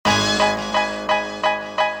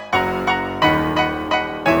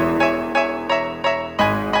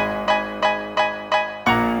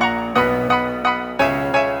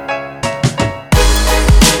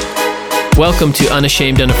Welcome to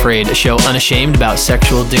Unashamed Unafraid, a show unashamed about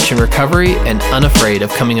sexual addiction recovery and unafraid of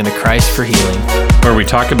coming unto Christ for healing. Where we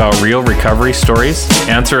talk about real recovery stories,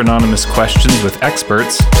 answer anonymous questions with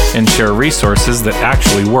experts, and share resources that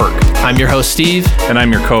actually work. I'm your host, Steve. And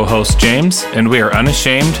I'm your co-host, James, and we are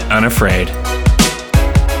Unashamed Unafraid.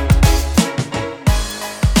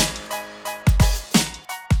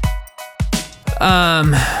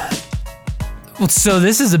 Well, so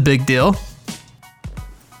this is a big deal.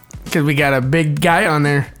 Because we got a big guy on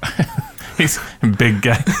there. He's a big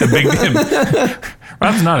guy.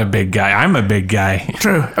 Rob's not a big guy. I'm a big guy.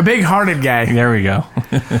 True. A big-hearted guy. There we go.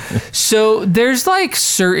 So there's like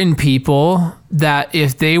certain people that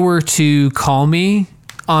if they were to call me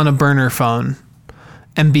on a burner phone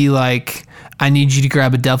and be like, I need you to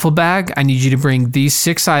grab a duffel bag, I need you to bring these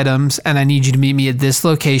 6 items, and I need you to meet me at this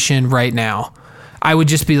location right now, I would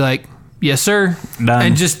just be like, yes, sir. Done.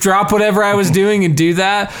 And just drop whatever I was doing and do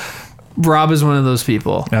that. Rob is one of those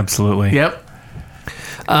people. Absolutely. Yep.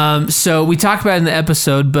 So we talked about it in the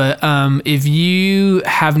episode, but if you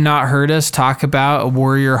have not heard us talk about a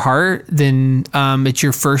warrior heart, then it's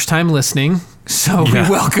your first time listening. So we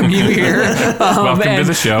welcome you here. Welcome to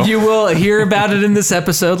the show. You will hear about it in this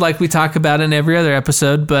episode like we talk about it in every other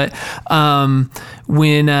episode. But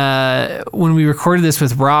when we recorded this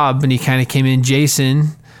with Rob and he kind of came in, Jason,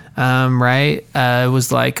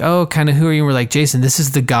 was like, oh, kind of who are you? And we're like, Jason, this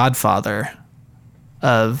is the godfather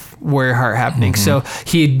of Warrior Heart happening. Mm-hmm. So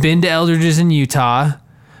he had been to Eldridge's in Utah,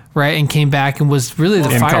 right, and came back and was really the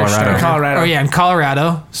fire starter. Colorado. Oh yeah, in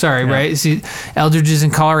Colorado. Sorry, yeah. Right. See, Eldridge's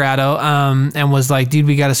in Colorado, and was like, dude,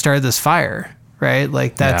 we got to start this fire. Right,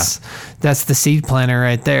 like that's the seed planter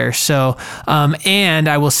right there. So, and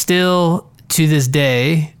I will still to this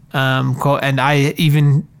day, and I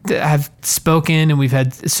even have spoken, and we've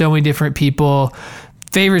had so many different people.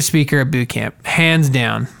 Favorite speaker at boot camp, hands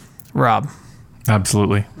down, Rob.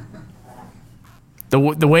 Absolutely. The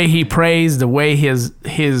way he prays, the way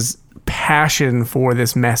his passion for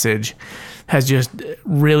this message has just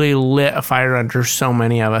really lit a fire under so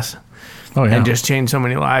many of us. Oh yeah. And just changed so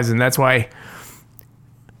many lives. And that's why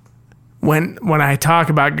when I talk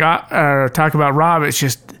about God or talk about Rob, it's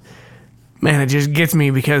just, man, it just gets me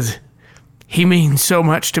because he means so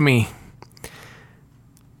much to me.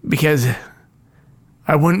 Because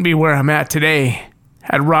I wouldn't be where I'm at today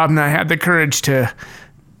had Rob and I had the courage to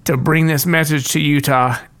bring this message to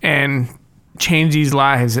Utah and change these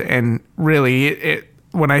lives. And really,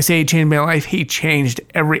 when I say he changed my life, he changed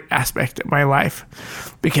every aspect of my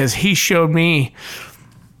life because he showed me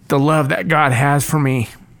the love that God has for me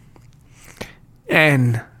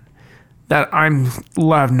and that I'm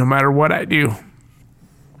loved no matter what I do.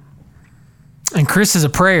 And Chris is a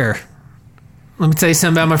prayer. Let me tell you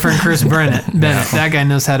something about my friend Chris Bennett. That guy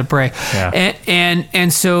knows how to pray. Yeah.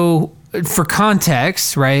 And so for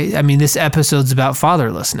context, right? I mean, this episode's about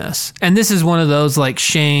fatherlessness. And this is one of those like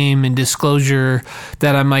shame and disclosure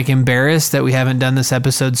that I'm like embarrassed that we haven't done this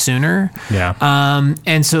episode sooner. Yeah.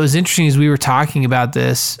 And so it was interesting as we were talking about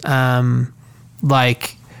this,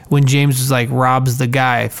 like when James was like, Rob's the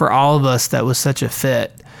guy, for all of us, that was such a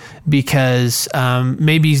fit. Because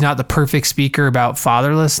maybe he's not the perfect speaker about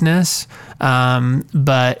fatherlessness,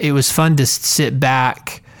 but it was fun to sit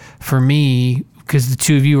back for me because the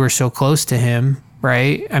two of you are so close to him,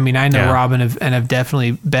 right? I mean, I know Rob and have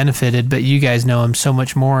definitely benefited, but you guys know him so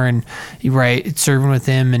much more, and right, serving with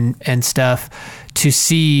him and stuff. To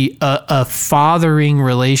see a fathering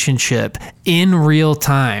relationship in real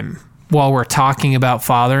time while we're talking about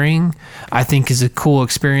fathering, I think is a cool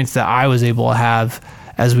experience that I was able to have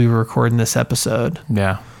as we were recording this episode.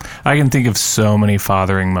 Yeah. I can think of so many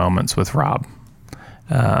fathering moments with Rob,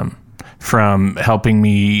 from helping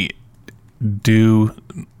me do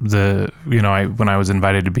when I was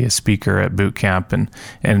invited to be a speaker at boot camp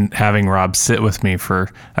and having Rob sit with me for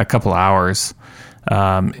a couple hours,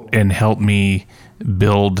 and help me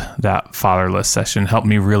build that fatherless session, help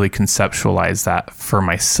me really conceptualize that for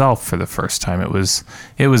myself for the first time. It was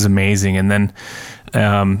amazing. And then,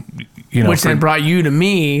 which then brought you to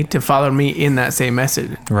me to follow me in that same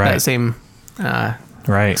message, right? That same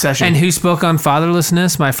session. And who spoke on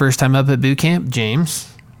fatherlessness my first time up at boot camp?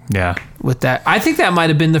 James. Yeah. With that, I think that might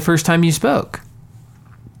have been the first time you spoke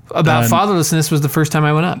about fatherlessness. Was the first time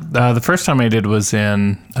I went up. The first time I did was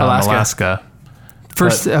in Alaska.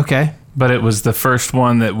 Okay. But it was the first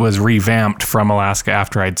one that was revamped from Alaska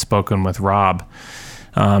after I'd spoken with Rob.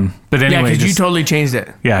 But anyway, because you totally changed it.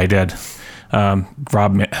 Yeah, I did.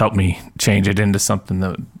 Rob helped me change it into something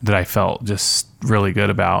that I felt just really good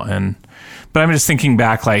about. But I'm just thinking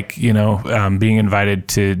back, like, being invited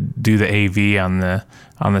to do the AV on the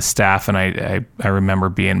staff, and I remember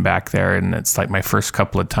being back there, and it's like my first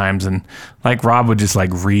couple of times, and like Rob would just like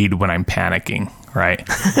read when I'm panicking, right?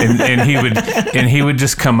 And he would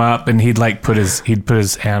just come up and he'd put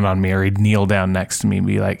his hand on me, or he'd kneel down next to me and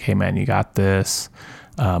be like, "Hey man, you got this.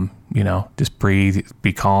 Just breathe,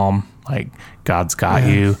 be calm. Like God's got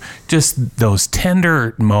you." Just those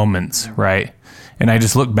tender moments, right? And I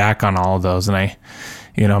just look back on all of those, and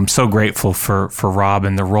I'm so grateful for Rob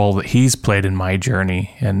and the role that he's played in my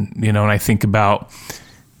journey. And, and I think about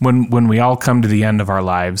when we all come to the end of our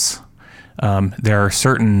lives, there are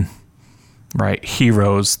certain,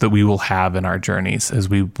 heroes that we will have in our journeys as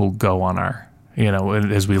we will go on our,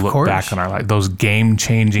 as we look back on our life, those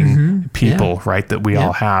game-changing people, right, that we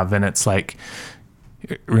all have. And it's like,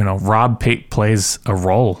 Rob plays a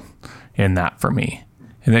role in that for me.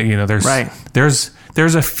 And there's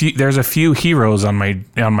a few heroes on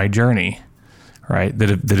my journey, right,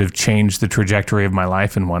 that have changed the trajectory of my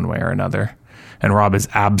life in one way or another. And Rob is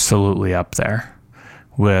absolutely up there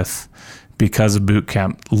with, because of boot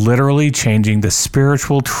camp, literally changing the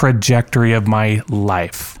spiritual trajectory of my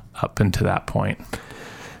life up into that point.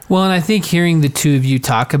 Well, and I think hearing the two of you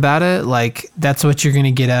talk about it, like, that's what you're going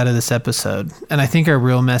to get out of this episode. And I think our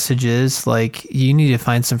real message is, like, you need to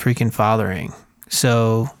find some freaking fathering.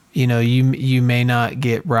 So, you may not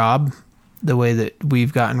get Rob the way that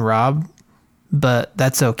we've gotten Rob, but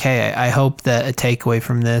that's okay. I hope that a takeaway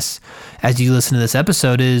from this, as you listen to this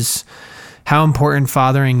episode, is how important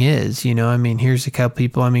fathering is. Here's a couple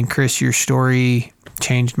people. Chris, your story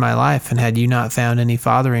changed my life. And had you not found any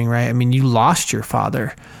fathering, right? You lost your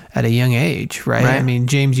father at a young age, right?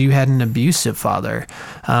 James, you had an abusive father.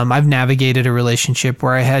 I've navigated a relationship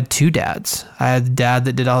where I had two dads. I had the dad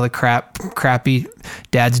that did all the crappy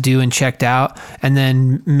dads do and checked out, and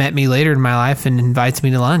then met me later in my life and invites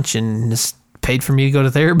me to lunch and just paid for me to go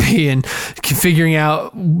to therapy and figuring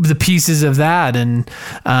out the pieces of that. And,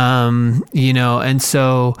 I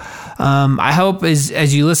hope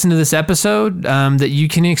as you listen to this episode, that you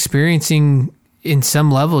can experiencing in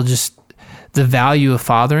some level just the value of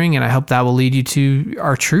fathering, and I hope that will lead you to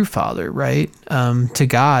our true Father, right? To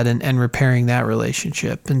God and repairing that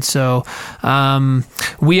relationship. And so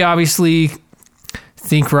we obviously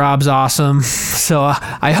think Rob's awesome. So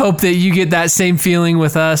I hope that you get that same feeling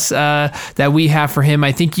with us that we have for him.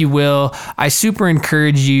 I think you will. I super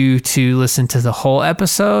encourage you to listen to the whole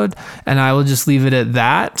episode, and I will just leave it at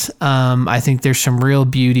that. I think there's some real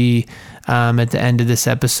beauty at the end of this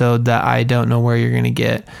episode that I don't know where you're going to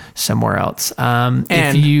get somewhere else. And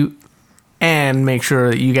make sure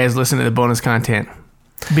that you guys listen to the bonus content.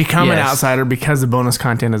 Become an outsider, because the bonus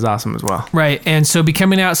content is awesome as well. Right. And so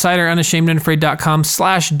becoming an outsider,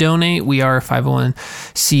 unashamedunafraid.com/donate. We are a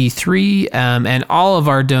 501c3, and all of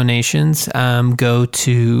our donations go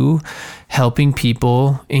to helping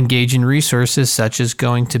people engage in resources such as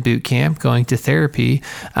going to boot camp, going to therapy.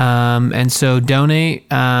 And so donate,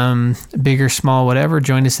 big or small, whatever.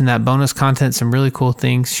 Join us in that bonus content. Some really cool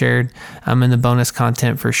things shared in the bonus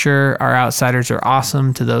content for sure. Our outsiders are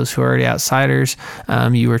awesome. To those who are already outsiders,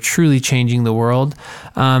 you are truly changing the world.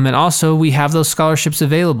 And also, we have those scholarships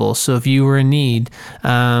available. So if you were in need,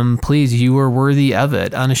 please, you are worthy of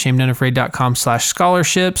it.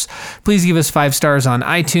 unashamedunafraid.com/scholarships. Please give us 5 stars on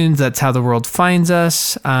iTunes. That's how the world finds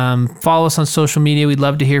us. Follow us on social media. We'd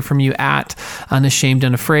love to hear from you at Unashamed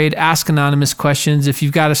Unafraid. Ask anonymous questions. If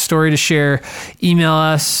you've got a story to share, email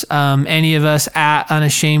us, any of us, at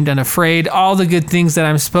Unashamed Unafraid. All the good things that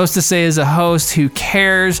I'm supposed to say as a host. Who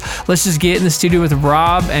cares? Let's just get in the studio with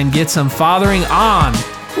Rob and get some fathering on.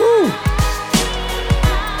 Woo!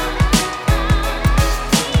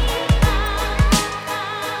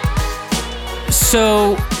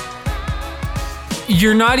 So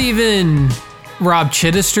you're not even Rob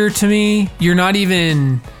Chittister to me. You're not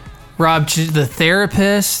even Rob the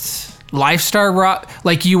therapist, lifestyle Rob.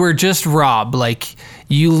 Like, you were just Rob. Like,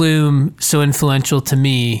 you loom so influential to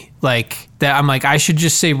me, like that. I'm like, I should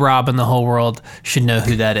just say Rob, and the whole world should know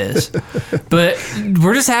who that is. But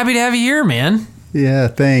we're just happy to have you here, man. Yeah,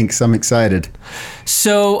 thanks. I'm excited.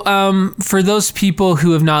 So for those people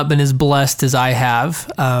who have not been as blessed as I have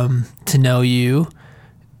to know you,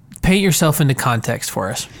 paint yourself into context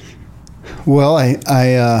for us. Well,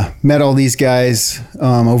 I met all these guys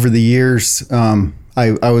over the years. I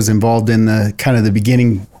was involved in the kind of the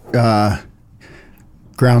beginning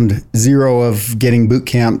ground zero of getting boot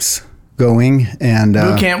camps going. And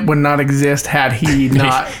boot camp would not exist had he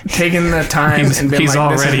not taken the time and been he's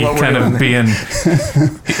like, this already is what we're kind doing. of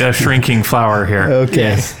being a shrinking flower here.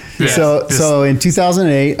 okay. Yes. So in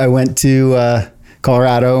 2008, I went to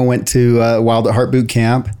Colorado and went to Wild at Heart boot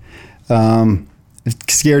camp.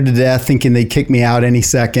 Scared to death, thinking they'd kick me out any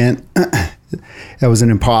second. I was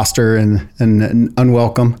an imposter and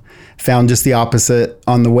unwelcome. Found just the opposite.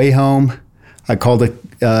 On the way home, I called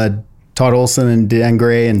Todd Olson and Dan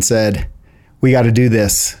Gray and said, "We got to do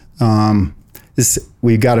this.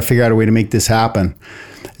 We've got to figure out a way to make this happen.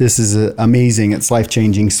 This is amazing. It's life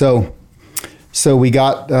changing." So we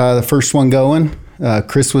got the first one going.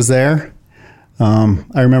 Chris was there.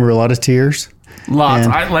 I remember a lot of tears. Lots.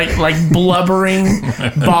 And- I like blubbering,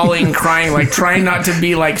 bawling, crying, like trying not to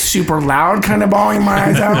be like super loud, kind of bawling my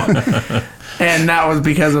eyes out. And that was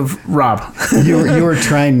because of Rob. You were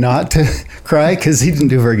trying not to cry because he didn't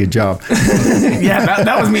do a very good job. Yeah,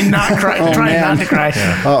 that was me not trying man. not to cry.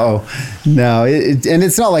 No, and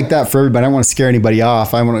it's not like that for everybody. I don't want to scare anybody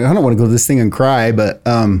off. I don't want to go to this thing and cry, but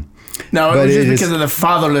No, it but was just it is- because of the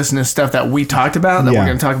fatherlessness stuff that we talked about, that Yeah. we're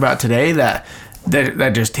going to talk about today, that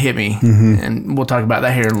just hit me. Mm-hmm. And we'll talk about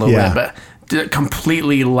that here in a little Yeah. bit. But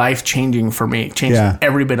completely life-changing for me. Changed Yeah.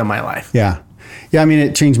 every bit of my life. yeah. I mean,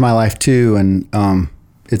 it changed my life too, and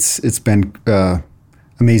it's been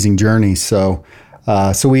amazing journey. So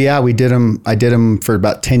we did them. I did them for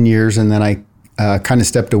about 10 years, and then I kind of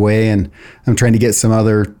stepped away, and I'm trying to get some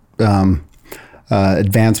other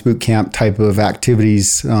advanced boot camp type of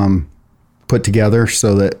activities put together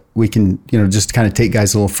so that we can, just kind of take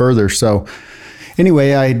guys a little further. So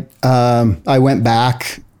anyway, I went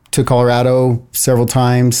back to Colorado several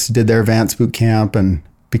times, did their advanced boot camp and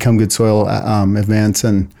Become Good Soil events.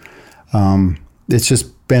 And it's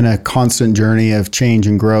just been a constant journey of change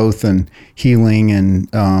and growth and healing. And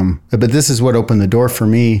but this is what opened the door for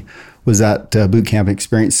me, was that boot camp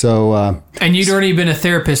experience. So And you'd already been a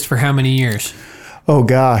therapist for how many years? oh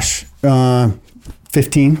gosh,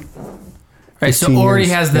 15. Right, so 15 already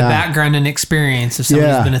years, has the yeah. background and experience of someone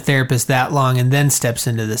Yeah. who's been a therapist that long and then steps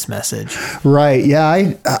into this message. Right.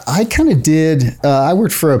 Yeah. I kind of did. I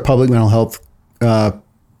worked for a public mental health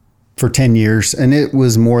for 10 years, and it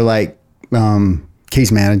was more like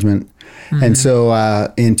case management. And so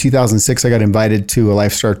in 2006, I got invited to a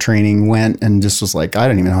Lifestar training, went and just was like, I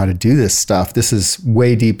don't even know how to do this stuff. This is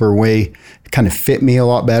way deeper, way kind of fit me a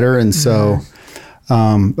lot better. And so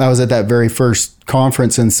I was at that very first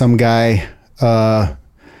conference, and some guy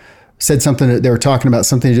said something that they were talking about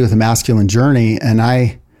something to do with the masculine journey. And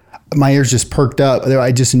my ears just perked up.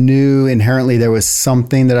 I just knew inherently there was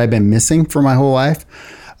something that I'd been missing for my whole life.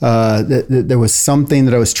 That there was something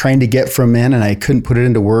that I was trying to get from men, and I couldn't put it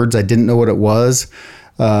into words. I didn't know what it was.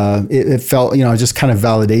 It felt, just kind of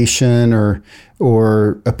validation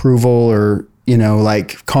or approval or,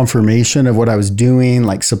 like confirmation of what I was doing,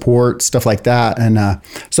 like support, stuff like that. And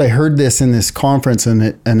so I heard this in this conference, and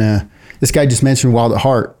this guy just mentioned Wild at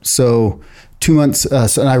Heart. So 2 months,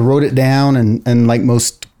 and I wrote it down, and like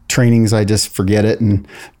most trainings, I just forget it and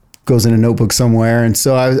goes in a notebook somewhere. And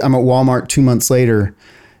so I'm at Walmart 2 months later,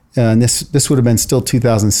 and this would have been still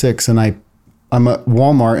 2006. And I'm at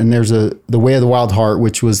Walmart, and there's the Way of the Wild Heart,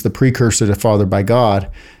 which was the precursor to Fathered by God,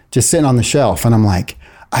 just sitting on the shelf. And I'm like,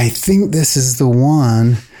 I think this is the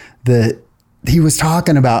one that he was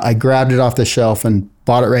talking about. I grabbed it off the shelf and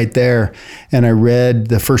bought it right there. And I read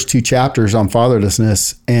the first 2 chapters on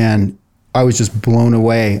fatherlessness, and I was just blown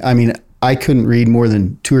away. I mean, I couldn't read more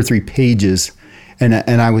than 2 or 3 pages. And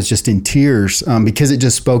I was just in tears because it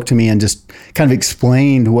just spoke to me and just kind of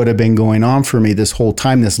explained what had been going on for me this whole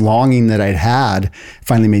time. This longing that I'd had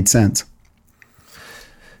finally made sense.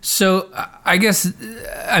 So I guess,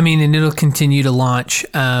 and it'll continue to launch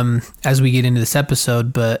as we get into this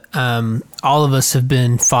episode, but all of us have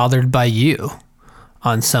been fathered by you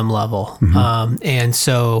on some level. And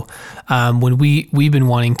so when we've been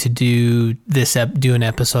wanting to do an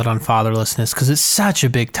episode on fatherlessness, because it's such a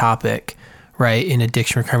big topic, right, in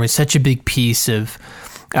addiction recovery. It's such a big piece of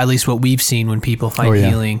at least what we've seen when people find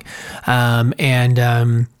healing.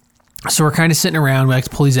 So we're kind of sitting around. We like to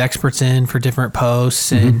pull these experts in for different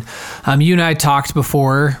posts. And you and I talked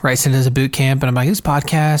before, right, sent as a boot camp. And I'm like, this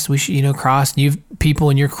podcast, we should, cross. And you've people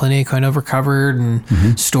in your clinic who I know recovered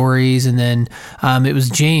and stories. And then it was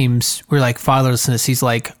James. We were like, fatherlessness. He's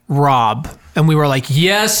like, Rob. And we were like,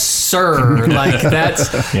 yes, sir. Like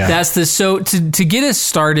that's the, so to get us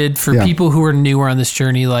started for people who are newer on this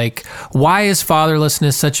journey, like, why is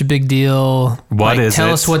fatherlessness such a big deal? What is tell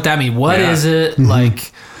it? us what that means. What is it?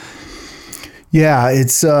 Like, Yeah,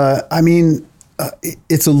 it's,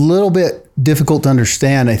 it's a little bit difficult to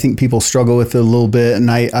understand. I think people struggle with it a little bit, and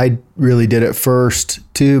I really did at first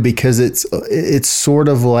too, because it's sort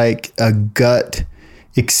of like a gut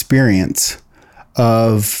experience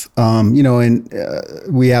of and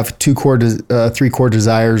we have three core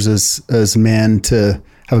desires as men: to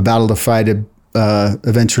have a battle to fight,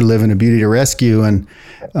 adventure to live, and a beauty to rescue. And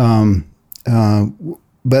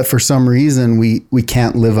but for some reason we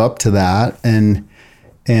can't live up to that, and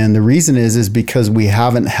the reason is because we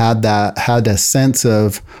haven't had a sense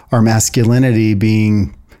of our masculinity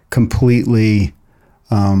being completely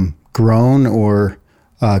grown or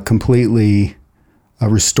completely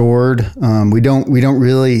restored. We don't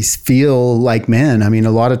really feel like men. I mean,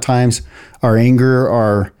 a lot of times our anger,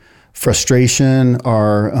 our frustration,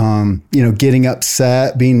 our getting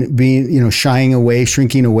upset, being shying away,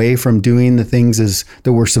 shrinking away from doing the things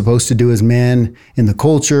that we're supposed to do as men in the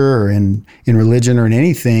culture or in religion or in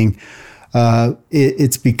anything.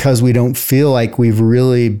 It's because we don't feel like we've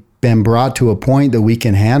really been brought to a point that we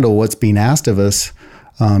can handle what's being asked of us.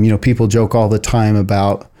 People joke all the time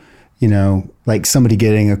about like somebody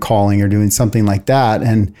getting a calling or doing something like that,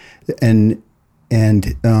 and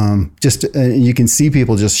you can see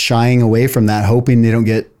people just shying away from that, hoping they don't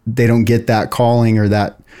get that calling or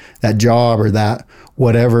that job or that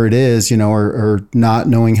whatever it is, or not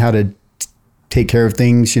knowing how to take care of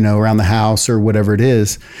things, around the house or whatever it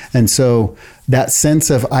is. And so that sense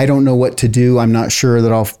of, I don't know what to do, I'm not sure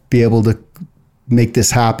that I'll be able to make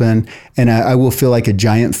this happen, and I will feel like a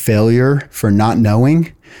giant failure for not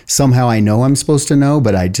knowing. Somehow I know I'm supposed to know,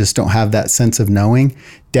 but I just don't have that sense of knowing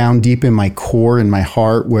down deep in my core, in my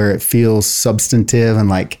heart, where it feels substantive and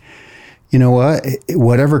like,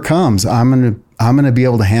 whatever comes, I'm going to be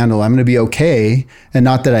able to handle. I'm going to be okay. And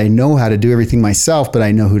not that I know how to do everything myself, but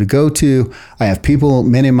I know who to go to. I have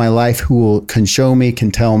men in my life who can show me,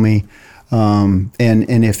 can tell me. And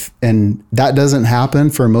that doesn't happen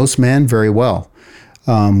for most men very well.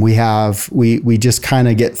 We just kind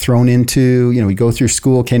of get thrown into, we go through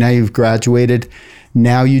school. Okay, now you've graduated.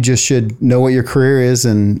 Now you just should know what your career is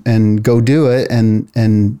and go do it.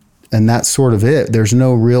 And that's sort of it. There's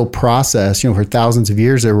no real process. For thousands of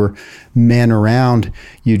years, there were men around.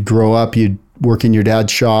 You'd grow up, you'd work in your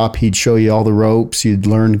dad's shop. He'd show you all the ropes. You'd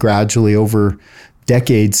learn gradually over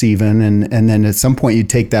decades even. And then at some point you'd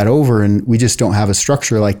take that over, and we just don't have a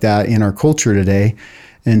structure like that in our culture today.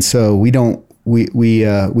 And so we don't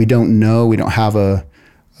know. We don't have a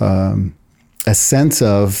sense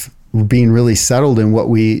of being really settled in what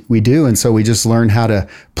we do. And so we just learn how to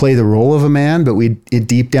play the role of a man, but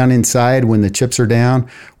deep down inside, when the chips are down,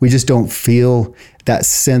 we just don't feel that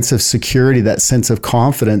sense of security, that sense of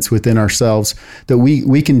confidence within ourselves that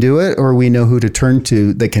we can do it, or we know who to turn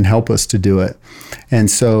to that can help us to do it. And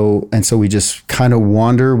so we just kind of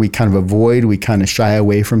wander, we kind of avoid, we kind of shy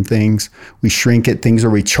away from things, we shrink at things, or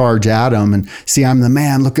we charge at them and see, I'm the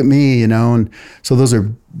man, look at me, and so those are,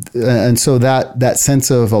 and so that sense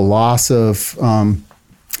of a loss of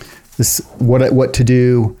this, what to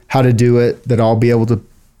do, how to do it, that I'll be able to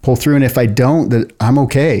pull through. And if I don't, that I'm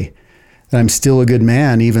okay, that I'm still a good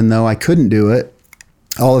man, even though I couldn't do it.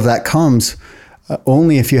 All of that comes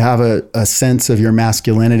only if you have a sense of your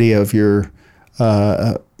masculinity, of your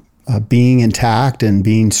being intact and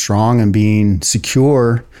being strong and being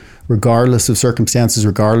secure, regardless of circumstances,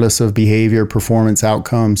 regardless of behavior, performance,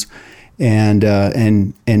 outcomes. And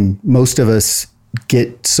most of us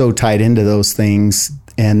get so tied into those things.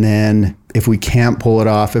 And then if we can't pull it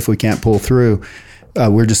off, if we can't pull through,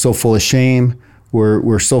 we're just so full of shame.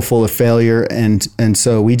 We're so full of failure. And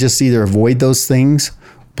so we just either avoid those things,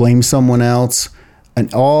 blame someone else,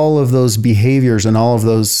 and all of those behaviors and all of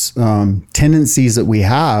those tendencies that we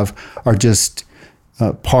have are just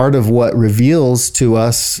part of what reveals to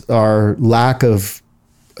us our lack of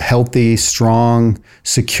healthy, strong,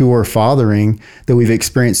 secure fathering that we've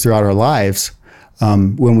experienced throughout our lives.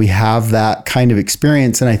 When we have that kind of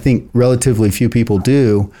experience, and I think relatively few people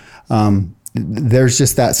do, there's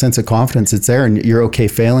just that sense of confidence. It's there, and you're okay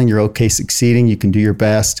failing, you're okay succeeding, you can do your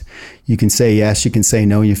best, you can say yes, you can say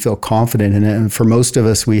no, you feel confident in it. And for most of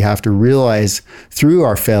us, we have to realize through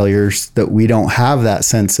our failures that we don't have that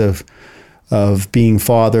sense of being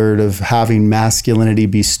fathered, of having masculinity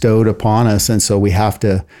bestowed upon us. And so we have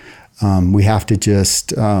to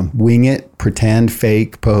just wing it, pretend,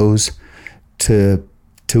 fake, pose to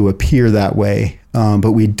appear that way.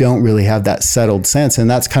 But we don't really have that settled sense. And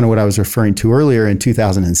that's kind of what I was referring to earlier in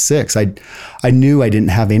 2006. I knew I didn't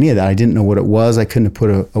have any of that. I didn't know what it was. I couldn't have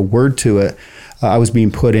put a word to it. I was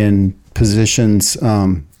being put in positions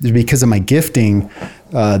because of my gifting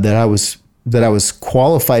that I was that I was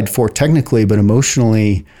qualified for technically, but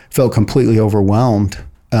emotionally felt completely overwhelmed.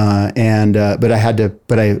 But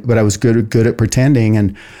I was good at pretending,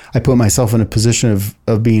 and I put myself in a position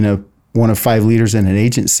of being one of 5 leaders in an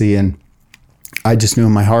agency, and I just knew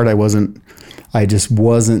in my heart I just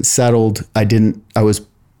wasn't settled.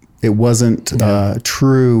 It wasn't a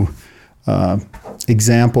true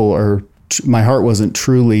example, or my heart wasn't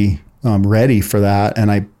truly ready for that, and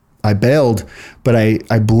I bailed, but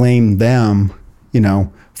I blamed them,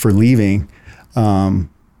 for leaving.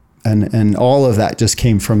 And all of that just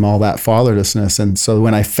came from all that fatherlessness. And so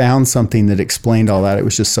when I found something that explained all that, it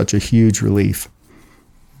was just such a huge relief.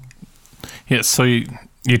 Yeah. So you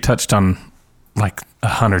touched on like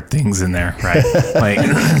 100 things in there, right? Like,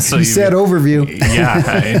 so you said overview.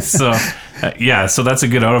 Yeah. So that's a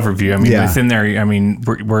good overview. I mean, within there,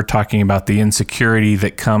 we're talking about the insecurity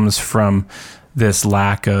that comes from this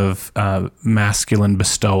lack of masculine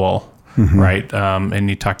bestowal, right?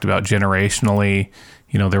 And you talked about generationally,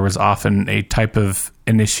 there was often a type of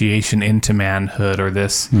initiation into manhood, or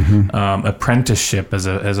this apprenticeship as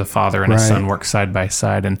a father and a son work side by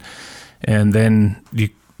side, and then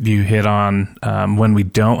you hit on when we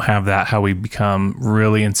don't have that, how we become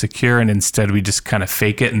really insecure, and instead we just kind of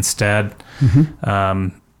fake it instead,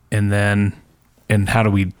 and then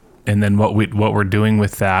what we're doing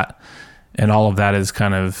with that, and all of that is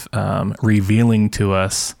kind of revealing to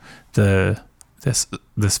us this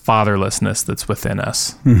fatherlessness that's within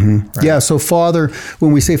us. Right? Yeah. So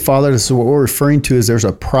when we say fatherless, what we're referring to is there's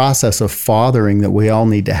a process of fathering that we all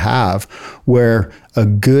need to have, where a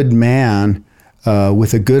good man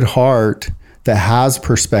with a good heart that has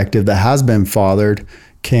perspective, that has been fathered,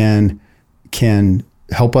 can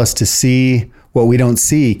help us to see what we don't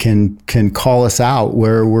see, can call us out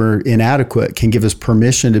where we're inadequate, can give us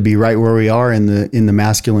permission to be right where we are in the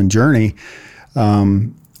masculine journey.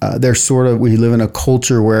 We live in a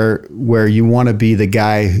culture where you want to be the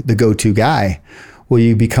guy, the go-to guy. Well,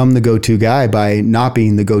 you become the go-to guy by not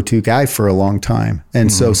being the go-to guy for a long time. And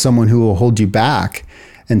so someone who will hold you back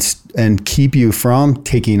and keep you from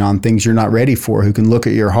taking on things you're not ready for, who can look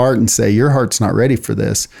at your heart and say, your heart's not ready for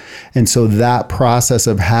this. And so that process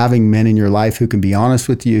of having men in your life who can be honest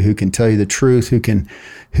with you, who can tell you the truth, that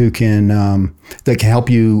can help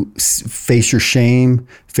you face your shame,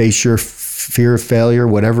 face your fear of failure,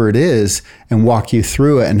 whatever it is, and walk you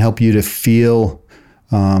through it and help you to feel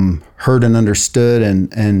heard and understood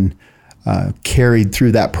and carried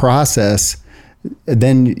through that process,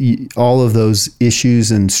 then all of those issues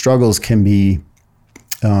and struggles can be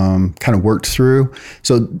kind of worked through.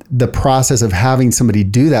 So the process of having somebody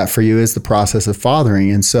do that for you is the process of fathering.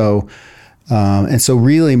 And so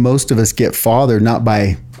really most of us get fathered not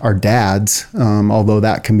by our dads, although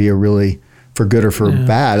that can be for good or for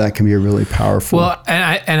bad, that can be a really powerful. Well,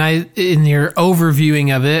 and I in your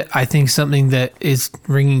overviewing of it, I think something that is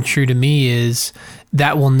ringing true to me is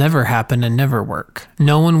that will never happen and never work.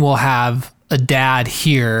 No one will have a dad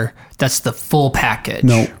here that's the full package,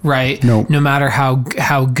 right? No matter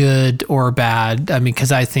how good or bad. I mean,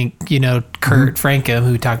 because I think, Kurt Frankham,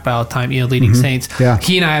 who talked about all the time, leading saints,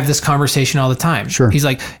 he and I have this conversation all the time. Sure. He's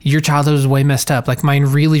like, your childhood was way messed up. Like mine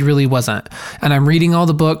really, really wasn't. And I'm reading all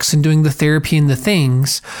the books and doing the therapy and the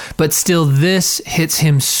things, but still this hits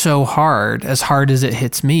him so hard as it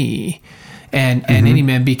hits me. And any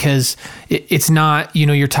man, because it's not,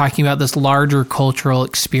 you're talking about this larger cultural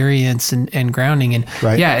experience and grounding. And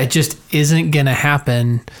it just isn't going to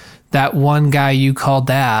happen. That one guy you call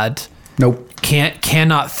dad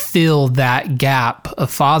cannot fill that gap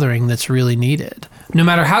of fathering that's really needed, no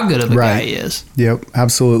matter how good of a guy he is. Yep,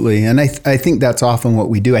 absolutely. And I think that's often what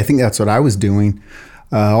we do. I think that's what I was doing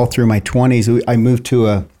all through my 20s. I moved to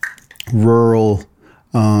a rural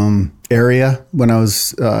area when I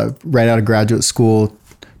was right out of graduate school,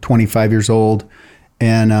 25 years old.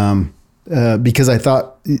 And because I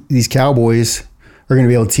thought these cowboys are going to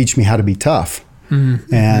be able to teach me how to be tough.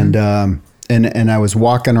 Mm-hmm. And I was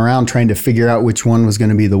walking around trying to figure out which one was going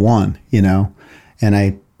to be the one, And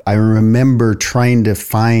I remember trying to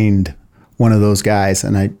find one of those guys,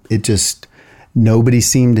 and nobody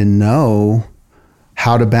seemed to know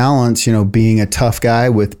how to balance, being a tough guy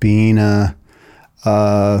with being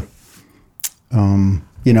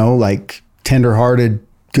like tender-hearted,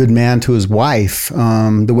 good man to his wife,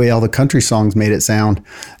 the way all the country songs made it sound.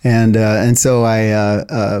 And so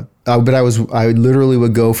I literally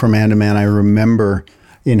would go from man to man. I remember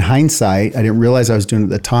in hindsight, I didn't realize I was doing it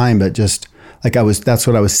at the time, but just like that's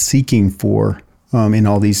what I was seeking for, in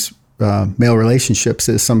all these, male relationships,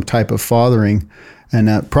 is some type of fathering.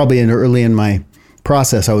 And, probably early in my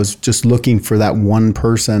process, I was just looking for that one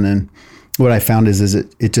person. what I found is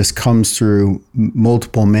it just comes through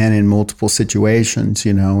multiple men in multiple situations,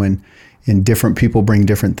 and different people bring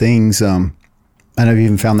different things. And I've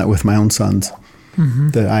even found that with my own sons,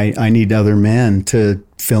 that I need other men to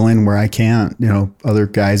fill in where I can't, other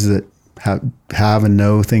guys that have and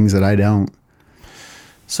know things that I don't.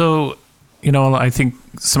 So, I think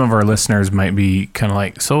some of our listeners might be kind of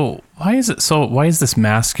like, so why is this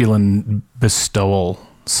masculine bestowal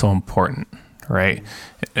so important, right?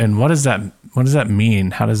 And what does that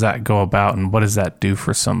mean? How does that go about, and what does that do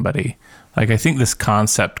for somebody? Like, I think this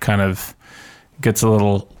concept kind of gets a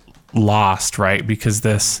little lost, right?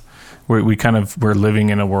 Because we're living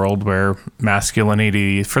in a world where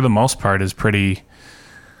masculinity, for the most part, is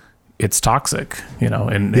it's toxic, in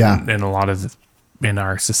a lot of in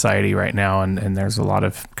our society right now, and there's a lot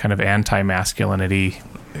of kind of anti-masculinity.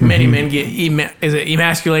 Many men get is it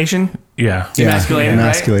emasculation? Yeah.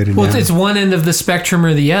 Emasculated, Well, it's one end of the spectrum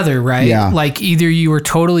or the other, right? Yeah. Like either you were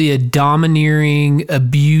totally a domineering,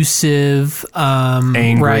 abusive,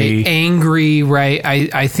 angry, right?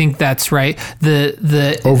 I think that's right.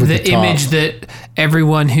 The image that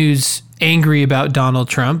everyone who's angry about Donald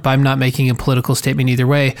Trump, I'm not making a political statement either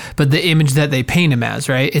way, but the image that they paint him as,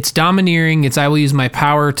 right? It's domineering. It's I will use my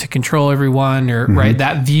power to control everyone, or right,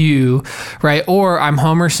 that view, right? Or I'm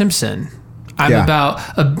Homer Simpson. I'm about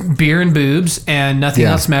a beer and boobs and nothing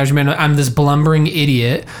else matters. Man, I'm this blumbering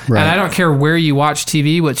idiot. Right. And I don't care where you watch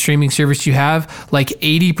TV, what streaming service you have, like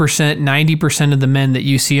 80%, 90% of the men that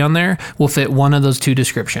you see on there will fit one of those two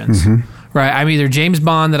descriptions. Right? I'm either James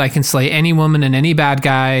Bond, that I can slay any woman and any bad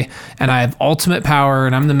guy, and I have ultimate power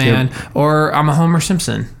and I'm the man, or I'm a Homer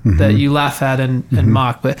Simpson that you laugh at and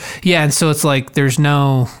mock. But yeah, and so it's like there's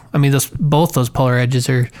both those polar edges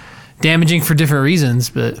are damaging for different reasons,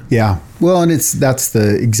 but well, and that's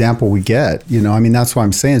the example we get, that's why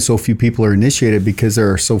I'm saying so few people are initiated, because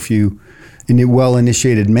there are so few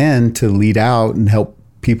well-initiated men to lead out and help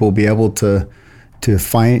people be able to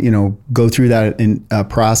find, go through that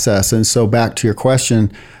process. And so back to your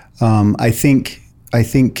question, I think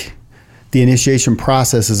the initiation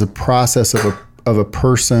process is a process of a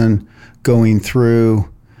person going through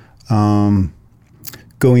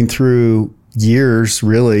years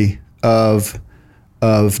really of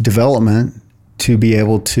development to be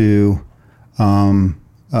able to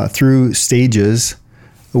through stages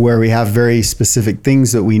where we have very specific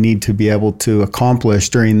things that we need to be able to accomplish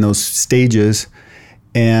during those stages,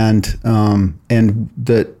 and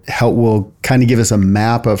that will kind of give us a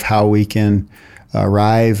map of how we can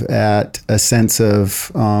arrive at a sense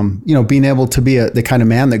of being able to be the kind of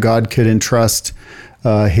man that God could entrust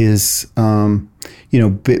his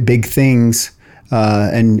big things,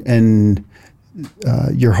 and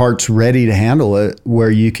your heart's ready to handle it,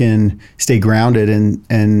 where you can stay grounded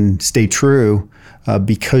and stay true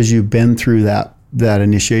because you've been through that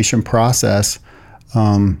initiation process.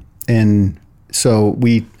 And so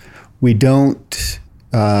we need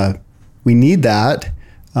that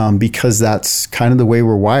because that's kind of the way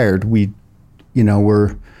we're wired. We're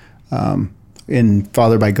in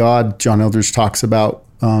Father by God, John Eldredge talks about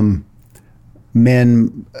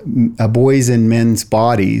boys in men's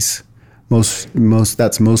bodies. Most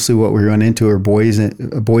that's mostly what we run into are boys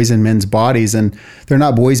in men's bodies, and they're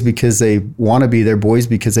not boys because they want to be. They're boys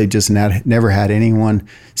because they just never had anyone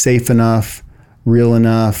safe enough, real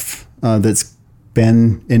enough, that's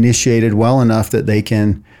been initiated well enough that they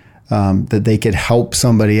can that they could help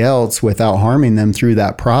somebody else without harming them through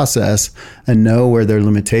that process, and know where their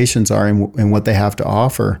limitations are and what they have to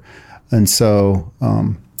offer. And so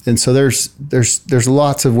there's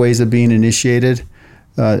lots of ways of being initiated.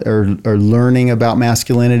 Or learning about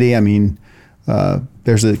masculinity. I mean,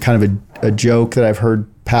 there's a kind of a joke that I've heard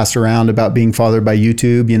passed around about being fathered by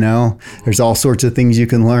YouTube. There's all sorts of things you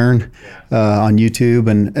can learn on YouTube,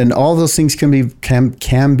 and all those things can be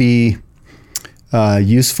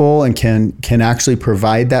useful and can actually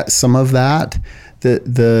provide some of that.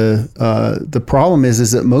 The problem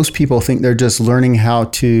is that most people think they're just learning how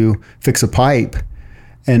to fix a pipe.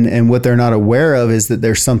 And what they're not aware of is that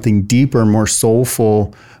there's something deeper, more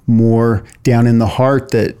soulful, more down in the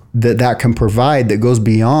heart that can provide, that goes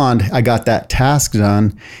beyond, I got that task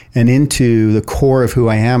done, and into the core of who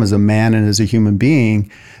I am as a man and as a human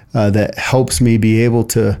being, that helps me be able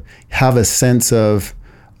to have a sense of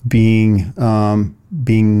being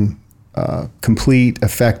complete,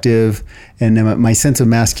 effective, and my sense of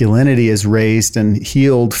masculinity is raised and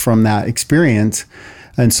healed from that experience.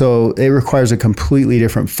 And so it requires a completely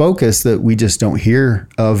different focus that we just don't hear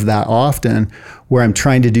of that often, where I'm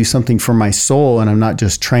trying to do something for my soul and I'm not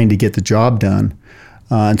just trying to get the job done.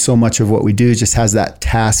 And so much of what we do just has that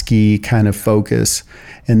tasky kind of focus.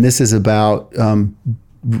 And this is about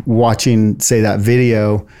watching, say, that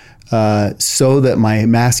video so that my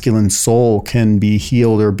masculine soul can be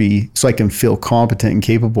healed so I can feel competent and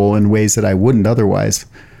capable in ways that I wouldn't otherwise.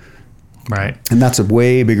 Right. And that's a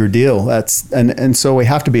way bigger deal. And so we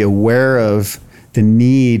have to be aware of the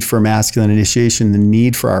need for masculine initiation, the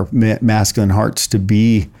need for our masculine hearts to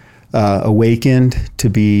be awakened, to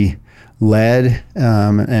be led,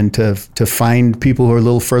 and to find people who are a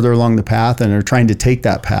little further along the path and are trying to take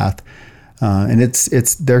that path. And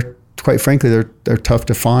they're quite frankly, they're tough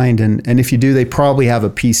to find. And if you do, they probably have a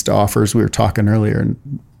piece to offer, as we were talking earlier. And,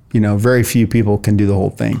 very few people can do the whole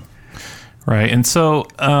thing. Right. And so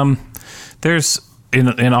there's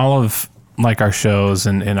in all of like our shows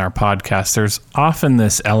and in our podcasts, there's often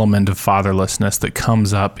this element of fatherlessness that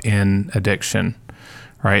comes up in addiction,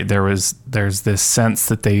 right? There's this sense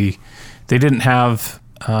that they didn't have,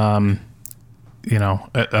 a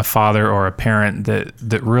father or a parent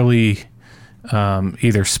that really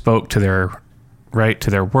either spoke to their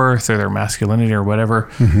worth or their masculinity or whatever.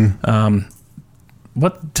 Mm-hmm.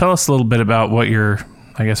 Tell us a little bit about what your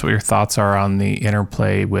thoughts are on the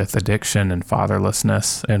interplay with addiction and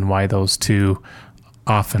fatherlessness and why those two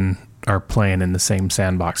often are playing in the same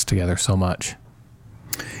sandbox together so much.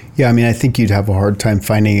 Yeah, I mean, I think you'd have a hard time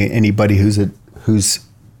finding anybody who's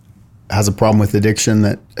has a problem with addiction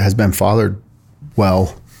that has been fathered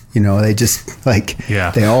well. They just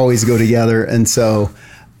they always go together. And so,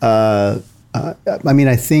 I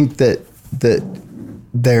think that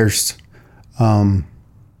there's,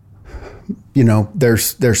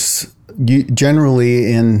 there's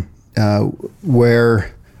generally in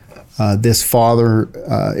where this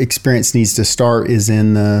father experience needs to start is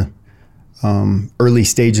in the early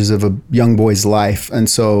stages of a young boy's life. And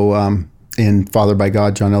so in Fathered by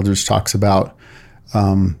God, John Eldredge talks about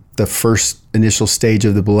the first initial stage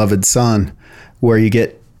of the beloved son, where you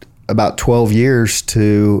get about 12 years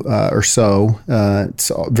to or so,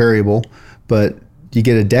 it's variable, but you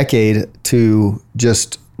get a decade to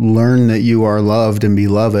just learn that you are loved and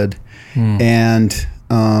beloved, and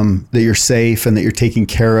that you're safe and that you're taken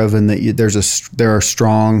care of, and that there are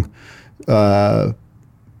strong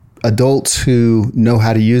adults who know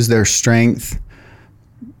how to use their strength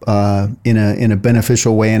in a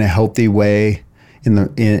beneficial way, in a healthy way,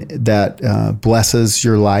 that blesses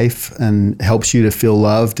your life and helps you to feel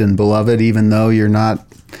loved and beloved, even though you're not,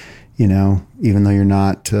 okay,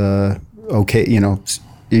 even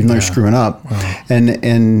though you're screwing up. Wow.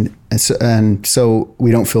 And so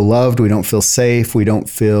we don't feel loved, we don't feel safe, we don't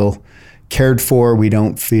feel cared for, we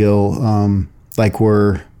don't feel like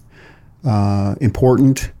we're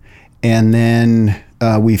important. And then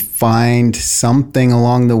we find something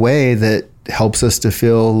along the way that helps us to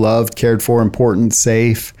feel loved, cared for, important,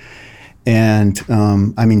 safe. And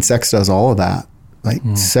sex does all of that.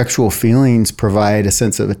 Sexual feelings provide a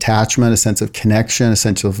sense of attachment, a sense of connection, a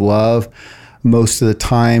sense of love. Most of the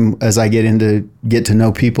time, as I get to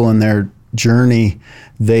know people in their journey,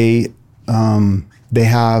 they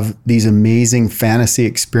have these amazing fantasy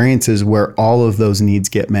experiences where all of those needs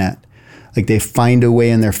get met. Like they find a way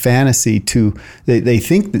in their fantasy they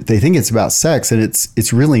think it's about sex, and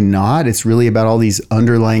it's really not. It's really about all these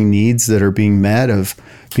underlying needs that are being met, of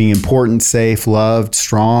being important, safe, loved,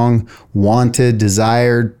 strong, wanted,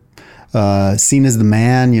 desired, seen as the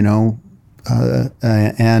man,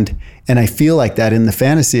 and I feel like that in the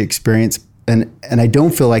fantasy experience, and I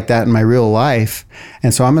don't feel like that in my real life.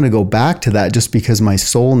 And so I'm going to go back to that just because my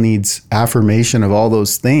soul needs affirmation of all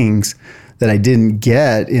those things that I didn't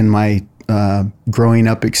get in my growing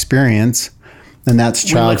up experience. And that's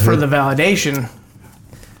childhood. We look for the validation.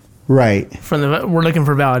 Right. We're looking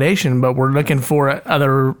for validation, but we're looking for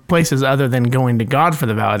other places other than going to God for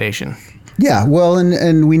the validation. Yeah, well,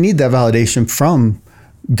 and we need that validation from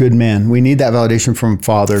good men. We need that validation from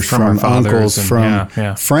fathers, from uncles, from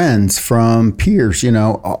friends, from peers.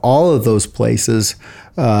 All of those places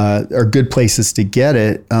are good places to get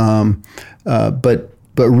it.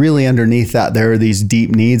 But really underneath that, there are these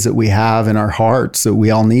deep needs that we have in our hearts that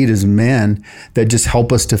we all need as men that just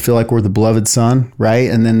help us to feel like we're the beloved son, right?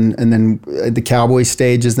 And then the cowboy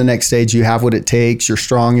stage is the next stage. You have what it takes. You're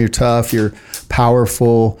strong, you're tough, you're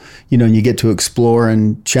powerful, and you get to explore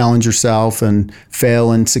and challenge yourself and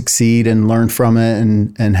fail and succeed and learn from it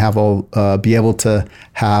and have be able to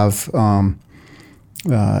have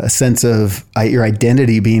a sense of your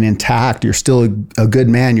identity being intact. You're still a good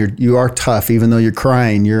man. You are tough, even though you're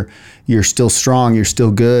crying. You're still strong. You're still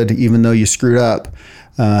good, even though you screwed up.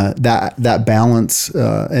 That balance,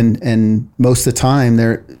 and most of the time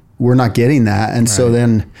we're not getting that. And so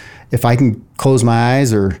then if I can close my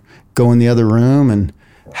eyes or go in the other room and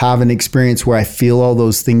have an experience where I feel all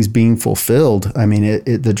those things being fulfilled, I mean,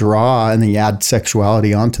 the draw, and then you add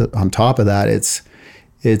sexuality on top of that,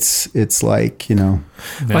 it's like, you know,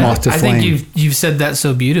 moth to I flame. think you've said that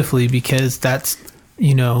so beautifully, because that's,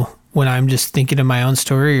 you know, when I'm just thinking of my own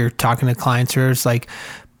story or talking to clients, or it's like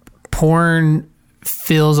porn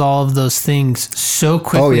fills all of those things so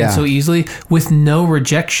quickly and so easily with no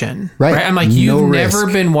rejection. Right. I'm like, you've never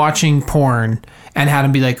been watching porn and had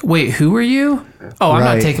them be like, wait, who are you? Oh, I'm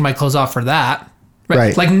not taking my clothes off for that.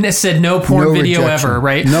 Right. Like Nick said, no porn video rejection. ever.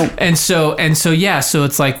 Right. No. And so, yeah. So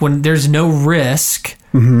it's like when there's no risk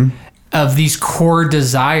of these core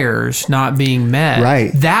desires not being met.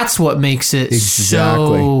 Right. That's what makes it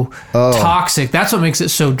so toxic. That's what makes it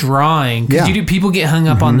so drawing. Because people get hung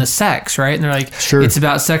up on the sex, right? And they're like, it's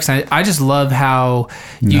about sex. And I just love how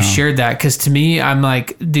you shared that. Because to me, I'm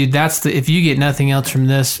like, dude, if you get nothing else from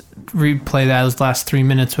this, replay those last 3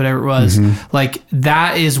 minutes, whatever it was. Like,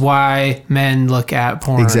 that is why men look at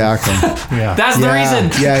porn. Exactly. That's the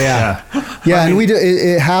reason. Yeah. And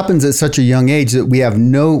it happens at such a young age that we have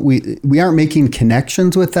we aren't making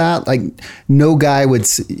connections with that. Like, no guy would,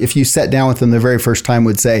 if you sat down with them the very first time,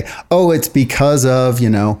 would say, oh, it's because of, you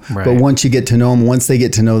know, but once you get to know them, once they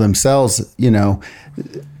get to know themselves, you know,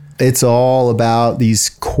 it's all about these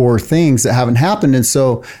core things that haven't happened. And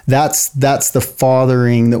so that's the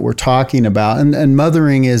fathering that we're talking about. And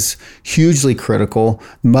mothering is hugely critical.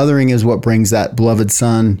 Mothering is what brings that beloved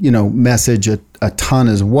son, you know, message a ton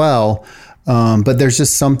as well. But there's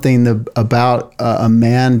just something about a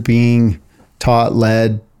man being taught,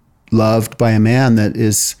 led, loved by a man that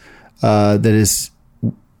is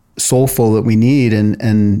soulful, that we need.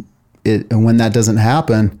 And when that doesn't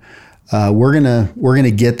happen, we're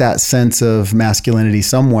gonna get that sense of masculinity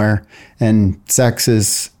somewhere, and sex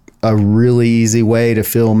is a really easy way to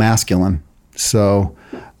feel masculine. So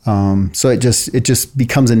it just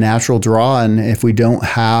becomes a natural draw, and if we don't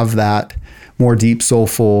have that more deep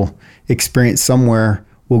soulful experience somewhere,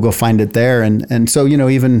 we'll go find it there. And so, you know,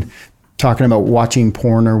 even talking about watching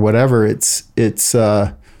porn or whatever, it's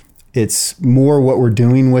more what we're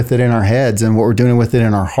doing with it in our heads and what we're doing with it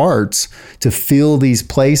in our hearts to fill these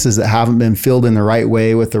places that haven't been filled in the right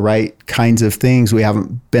way with the right kinds of things. We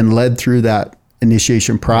haven't been led through that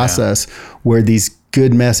initiation process where these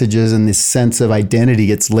good messages and this sense of identity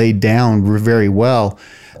gets laid down very well.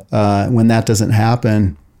 When that doesn't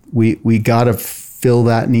happen, we got to fill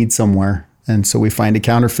that need somewhere. And so we find a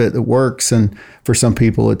counterfeit that works. And for some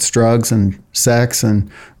people, it's drugs and sex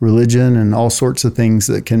and religion and all sorts of things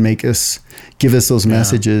that can give us those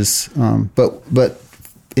messages. But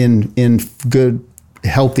in good,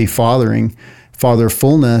 healthy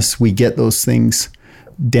fatherfulness, we get those things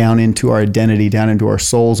down into our identity, down into our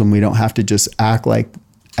souls, and we don't have to just act like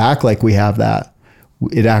we have that.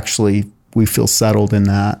 It actually, we feel settled in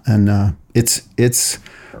that. And it's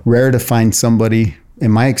rare to find somebody, in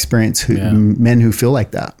my experience, men who feel like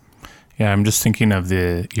that. Yeah, I'm just thinking of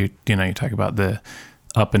you talk about the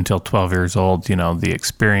up until 12 years old, you know, the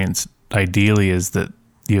experience ideally is that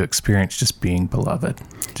you experience just being beloved,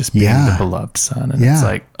 just being the beloved son. And it's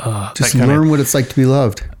like, just learn what it's like to be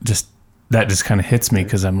loved. That just kind of hits me,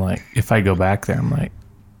 because I'm like, if I go back there, I'm like,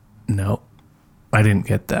 nope, I didn't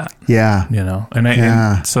get that. Yeah. You know,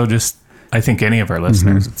 and so just, I think any of our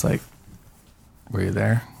listeners, it's like, were you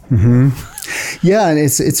there? Yeah, and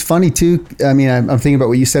it's funny too. I mean, I'm thinking about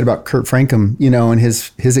what you said about Kurt Frankum, you know, and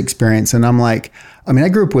his experience, and I'm like, I mean, I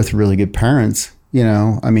grew up with really good parents, you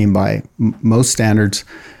know, I mean, by most standards,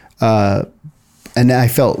 and I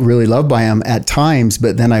felt really loved by them at times,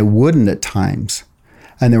 but then I wouldn't at times,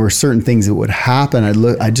 and there were certain things that would happen.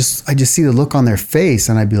 I just see the look on their face,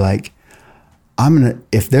 and I'd be like,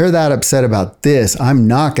 if they're that upset about this, I'm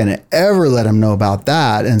not going to ever let them know about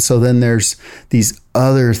that. And so then there's these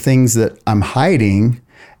other things that I'm hiding.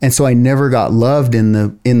 And so I never got loved in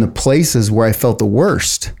the places where I felt the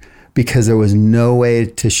worst, because there was no way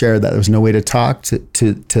to share that. There was no way to talk to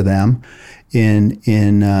them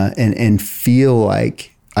and feel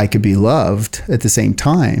like I could be loved at the same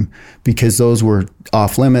time, because those were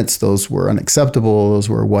off limits, those were unacceptable, those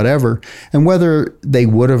were whatever. And whether they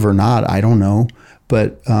would have or not, I don't know,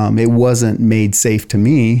 but it wasn't made safe to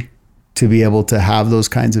me to be able to have those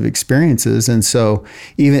kinds of experiences. And so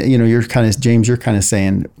even, you know, James, you're kind of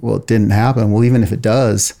saying, well, it didn't happen. Well, even if it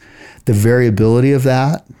does, the variability of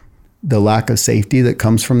that, the lack of safety that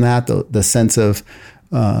comes from that, the sense of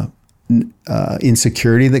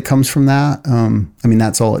insecurity that comes from that. I mean,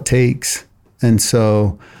 that's all it takes. And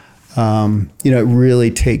so, you know, it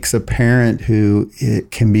really takes a parent who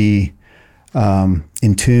can be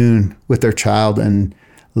in tune with their child and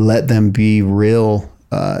let them be real.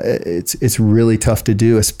 It's really tough to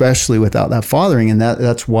do, especially without that fathering. And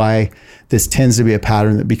that's why this tends to be a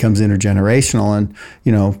pattern that becomes intergenerational. And,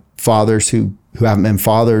 fathers who haven't been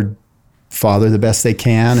fathered father the best they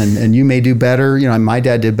can. And you may do better. My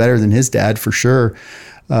dad did better than his dad for sure.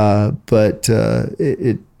 But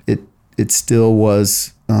it still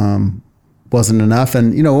wasn't enough.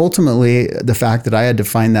 And, ultimately the fact that I had to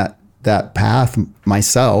find that path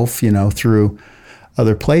myself, through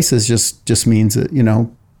other places just means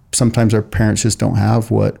that, sometimes our parents just don't have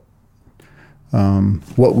what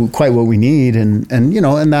we need.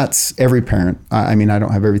 And that's every parent. I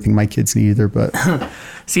don't have everything my kids need either, but.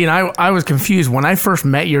 See, and I was confused when I first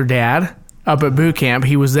met your dad up at boot camp.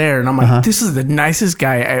 He was there and I'm like, this is the nicest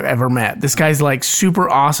guy I've ever met. This guy's like super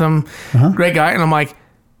awesome, great guy. And I'm like,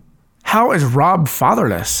 how is Rob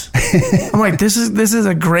fatherless? I'm like, this is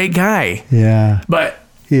a great guy. Yeah. But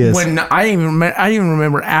when I didn't even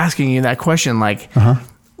remember asking you that question, like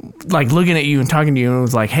looking at you and talking to you, and it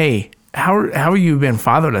was like, hey, how have you been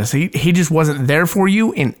fatherless? He just wasn't there for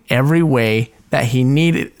you in every way that he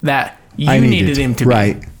needed, that you needed him to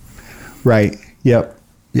be. Right. Yep.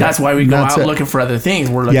 That's why we go out looking for other things.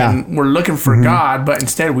 We're looking for God, but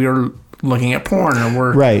instead we were looking at porn,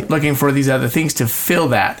 or we're looking for these other things to fill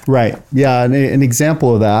that. Right. Yeah. An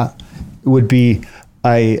example of that would be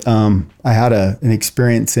I had an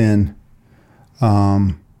experience in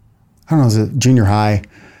I don't know, was it junior high,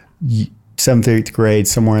 7th, 8th grade,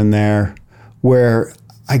 somewhere in there, where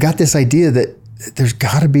I got this idea that there's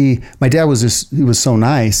got to be. My dad he was so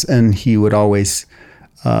nice, and he would always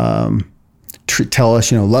tell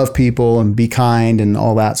us, love people and be kind and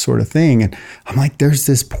all that sort of thing. And I'm like, there's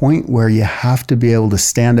this point where you have to be able to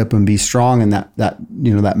stand up and be strong, and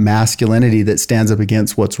that masculinity that stands up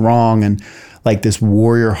against what's wrong. And like this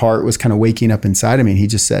warrior heart was kind of waking up inside of me. And he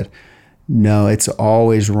just said, no, it's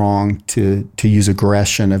always wrong to use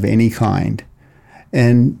aggression of any kind.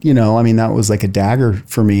 And, that was like a dagger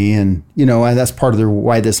for me. And, and that's part of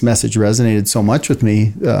why this message resonated so much with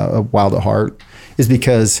me, Wild at Heart, is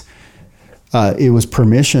because it was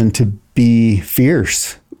permission to be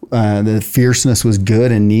fierce. The fierceness was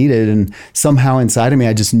good and needed. And somehow inside of me,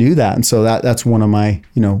 I just knew that. And so that's one of my,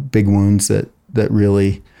 big wounds that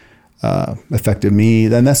really affected me.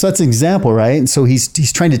 And that's an example, right? And so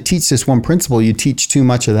he's trying to teach this one principle. You teach too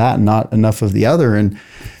much of that and not enough of the other. And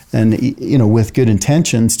with good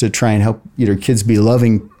intentions to try and help your kids be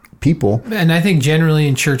loving people. And I think generally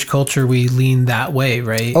in church culture, we lean that way,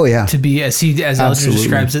 right? Oh, yeah. To be, as Eldridge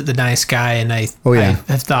describes it, the nice guy. And I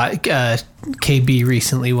have thought KB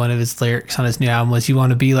recently, one of his lyrics on his new album was, you want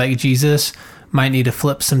to be like Jesus, might need to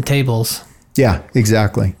flip some tables. Yeah,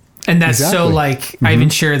 exactly. And that's so like, I even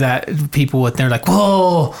share that with people they're like,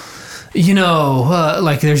 whoa,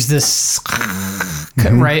 like there's this,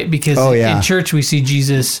 right? Because in church we see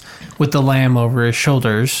Jesus with the lamb over his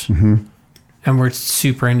shoulders, and we're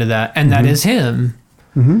super into that. And that is him.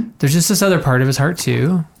 There's just this other part of his heart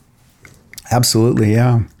too. Absolutely.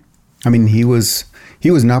 Yeah. I mean, he was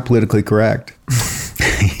not politically correct.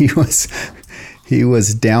 he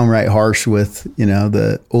was downright harsh with,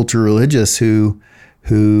 the ultra religious who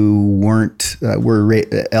weren't were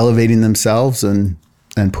elevating themselves and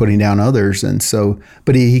putting down others. And so,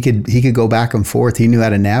 but he could go back and forth. He knew how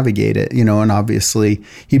to navigate it, and obviously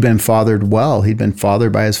he'd been fathered well. He'd been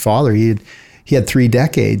fathered by his father. He had 3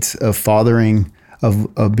 decades of fathering,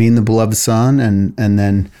 of being the beloved son, and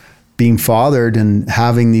then being fathered and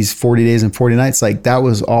having these 40 days and 40 nights. Like that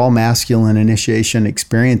was all masculine initiation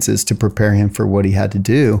experiences to prepare him for what he had to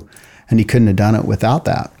do. And he couldn't have done it without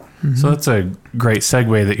that. So that's a great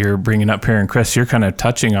segue that you're bringing up here, and Chris, you're kind of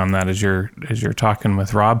touching on that as you're talking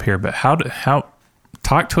with Rob here. But how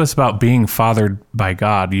talk to us about being fathered by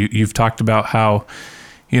God. You've talked about how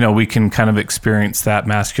we can kind of experience that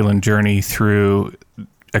masculine journey through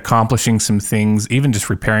accomplishing some things, even just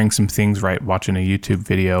repairing some things, right? Watching a YouTube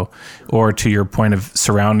video, or to your point of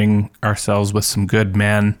surrounding ourselves with some good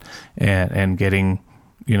men and getting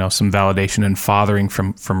some validation and fathering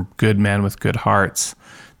from good men with good hearts.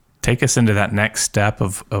 Take us into that next step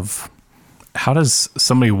of how does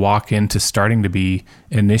somebody walk into starting to be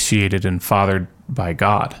initiated and fathered by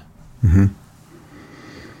God?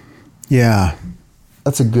 Yeah,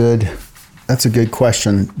 that's a good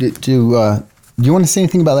question. Do you want to say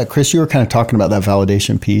anything about that, Chris? You were kind of talking about that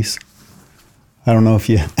validation piece. I don't know if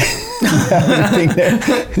you have anything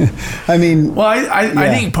there. I mean, well, I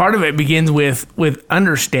think part of it begins with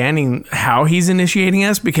understanding how he's initiating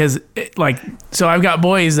us, because so I've got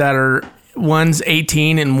boys that are, one's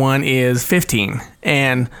 18 and one is 15,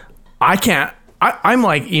 and I can't I'm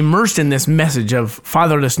like immersed in this message of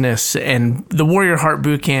fatherlessness and the Warrior Heart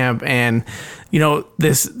Boot Camp, and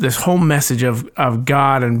this whole message of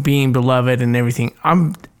God and being beloved and everything.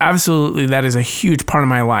 That is a huge part of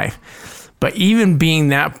my life. But even having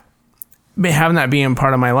that being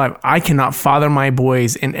part of my life, I cannot father my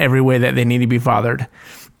boys in every way that they need to be fathered.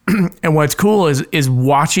 And what's cool is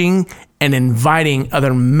watching and inviting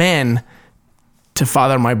other men to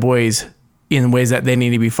father my boys in ways that they need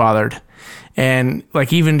to be fathered. And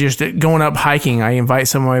like even just going up hiking, I invite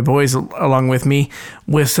some of my boys along with me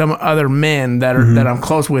with some other men that I'm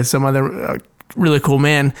close with, some other really cool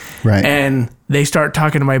men. Right. And they start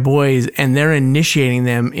talking to my boys, and they're initiating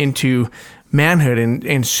them into manhood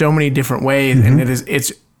in so many different ways. And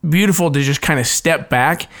it's beautiful to just kind of step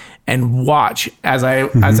back and watch as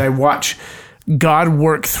I watch God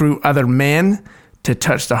work through other men to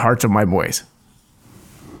touch the hearts of my boys.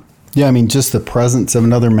 Yeah, I mean, just the presence of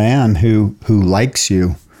another man who likes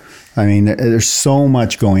you. I mean, there's so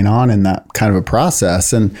much going on in that kind of a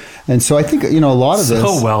process, and so I think a lot of this.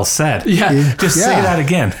 So well said. Yeah. Just say that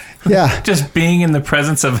again. Yeah. Just being in the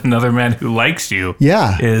presence of another man who likes you.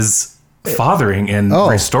 Yeah. Is fathering and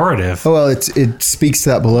restorative. Oh, well, it speaks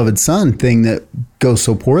to that beloved son thing that goes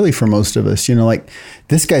so poorly for most of us. Like,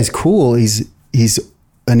 this guy's cool. He's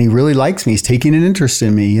and he really likes me. He's taking an interest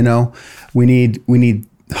in me. We need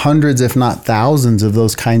hundreds, if not thousands, of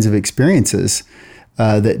those kinds of experiences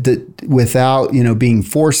that without being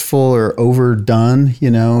forceful or overdone,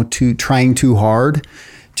 to trying too hard.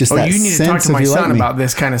 Just that you need to talk to my son about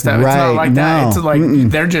this kind of stuff. Right, it's not like that. It's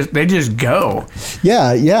like they just go.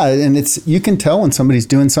 Yeah, and you can tell when somebody's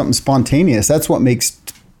doing something spontaneous. That's what makes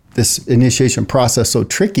this initiation process so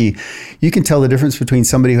tricky. You can tell the difference between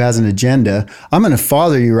somebody who has an agenda. I'm going to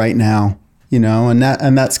father you right now. And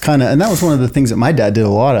that was one of the things that my dad did a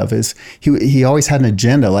lot of, is he always had an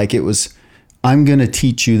agenda. Like, it was, I'm going to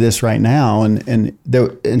teach you this right now. And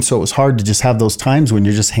so it was hard to just have those times when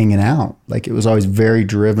you're just hanging out. Like, it was always very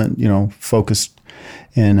driven, focused,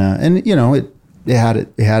 and it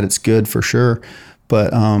had its good for sure.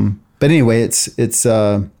 But anyway, it's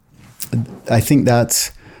I think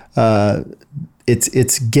that's,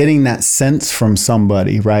 it's getting that sense from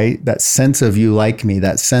somebody, right? That sense of you like me,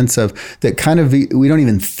 that sense of that kind of, we don't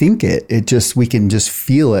even think it. We can just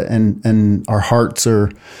feel it, and our hearts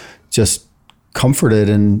are just comforted,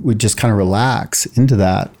 and we just kind of relax into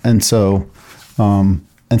that. And so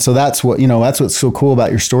that's what, that's what's so cool about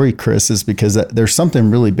your story, Chris, is because there's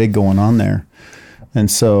something really big going on there.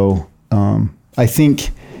 And so I think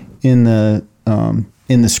in the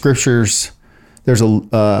scriptures, there's a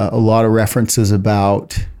lot of references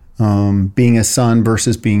about being a son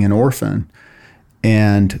versus being an orphan,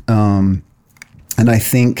 and I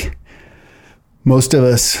think most of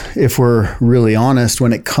us, if we're really honest,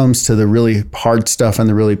 when it comes to the really hard stuff and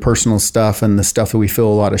the really personal stuff and the stuff that we feel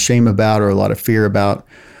a lot of shame about or a lot of fear about,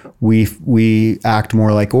 we act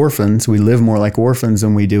more like orphans. We live more like orphans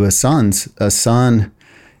than we do as sons. A son,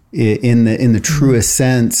 in the truest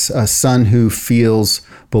sense, a son who feels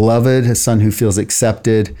beloved, a son who feels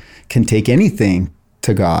accepted, can take anything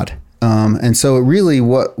to God. And so really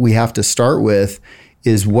what we have to start with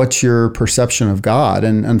is, what's your perception of God?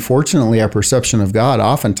 And unfortunately, our perception of God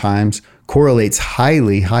oftentimes correlates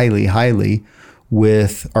highly, highly, highly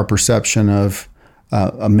with our perception of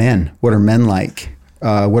men. What are men like?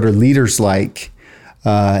 What are leaders like?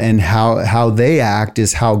 And how they act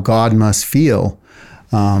is how God must feel.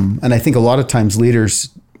 And I think a lot of times leaders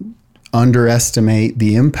underestimate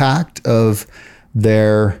the impact of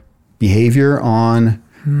their behavior on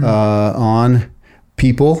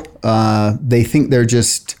people. They think they're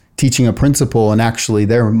just teaching a principle, and actually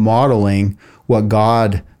they're modeling what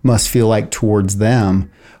God must feel like towards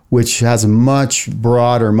them, which has a much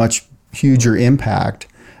broader, much huger impact.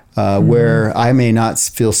 Where I may not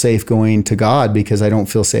feel safe going to God because I don't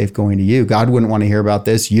feel safe going to you. God wouldn't want to hear about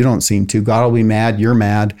this. You don't seem to. God will be mad. You're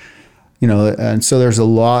mad. And so there's a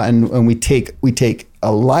lot, and we take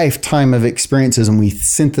a lifetime of experiences and we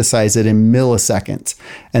synthesize it in milliseconds,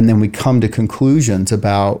 and then we come to conclusions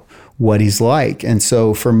about what he's like. And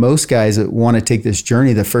so for most guys that want to take this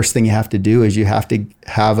journey, the first thing you have to do is you have to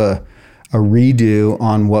have a redo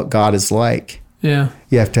on what God is like. Yeah.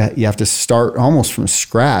 You have to start almost from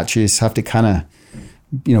scratch. You just have to kind of,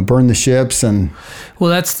 burn the ships. And well,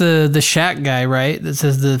 that's the Shaq guy, right? That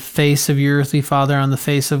says the face of your earthly father on the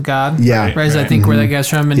face of God. Yeah. Right. I think where that guy's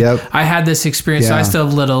from. And Yep. I had this experience. So I still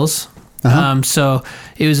have littles. So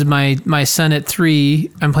it was my son at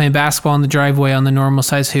 3. I'm playing basketball in the driveway on the normal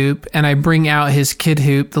size hoop, and I bring out his kid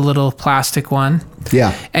hoop, the little plastic one.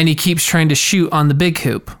 Yeah. And he keeps trying to shoot on the big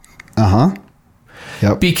hoop.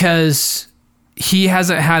 Yep. Because he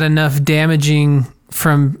hasn't had enough damaging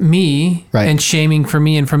from me Right. and shaming from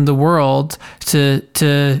me and from the world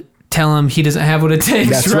to tell him he doesn't have what it takes.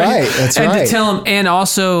 That's right. That's and right. to tell him, and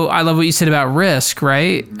also I love what you said about risk,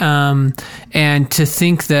 right? And to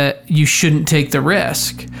think that you shouldn't take the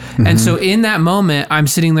risk. Mm-hmm. And so in that moment, I'm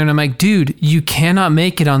sitting there and I'm like, dude, you cannot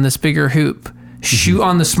make it on this bigger hoop. Shoot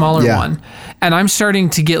on the smaller Yeah. one. And I'm starting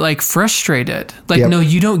to get like frustrated. Like, Yep. no,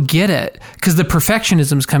 you don't get it. Because the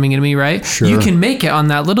perfectionism's coming into me, right? Sure. You can make it on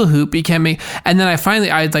that little hoop. You can't make. And then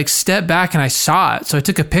I like stepped back and I saw it. So I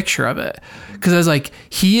took a picture of it. Because I was like,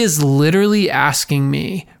 he is literally asking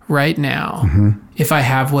me right now if I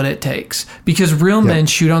have what it takes. Because real men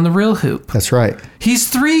shoot on the real hoop. That's right. He's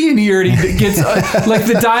 3 and he already gets like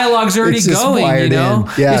the dialogue's already It's just going, you wired know?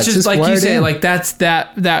 in. Yeah, it's it's just just like you wired say, in. like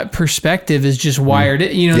that perspective is just wired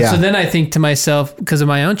in, you know? Yeah. So then I think to myself, because of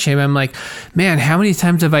my own shame, I'm like, man, how many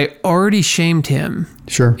times have I already shamed him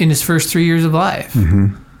Sure. in his first 3 years of life?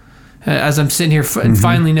 As I'm sitting here and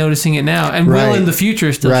finally noticing it now, and will Right. in the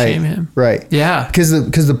future still Right. shame him. Right. Yeah. Because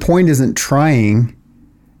the point isn't trying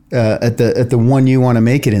at the one you want to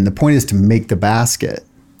make it in. The point is to make the basket.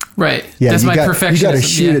 Right. Yeah, That's my You perfectionism. got to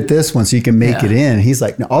shoot at this one so you can make Yeah. it in. He's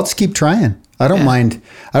like, no, I'll just keep trying. I don't mind.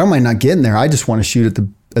 I don't mind not getting there. I just want to shoot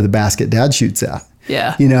at the basket Dad shoots at.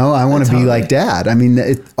 Yeah. You know, I want to be Totally. like Dad. I mean,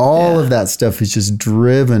 all of that stuff is just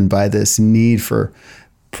driven by this need for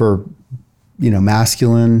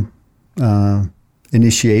masculine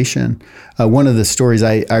initiation. One of the stories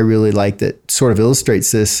I really like that sort of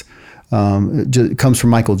illustrates this comes from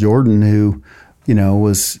Michael Jordan, who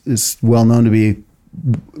is well known to be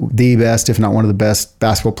the best, if not one of the best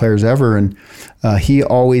basketball players ever. And he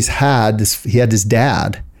always had this. He had his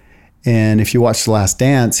dad, and if you watch The Last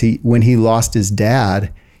Dance, when he lost his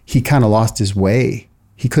dad, he kind of lost his way.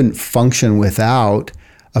 He couldn't function without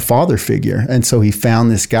a father figure, and so he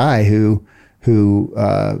found this guy who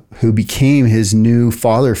became his new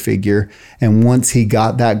father figure. And once he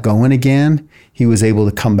got that going again, he was able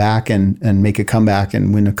to come back and make a comeback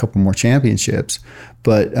and win a couple more championships.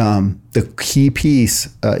 But the key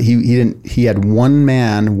piece, he had one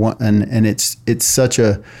man, and it's such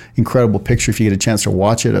a incredible picture if you get a chance to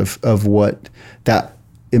watch it of what that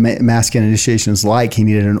masculine initiation is like. He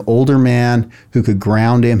needed an older man who could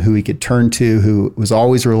ground him, who he could turn to, who was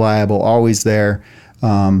always reliable, always there,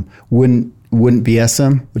 wouldn't BS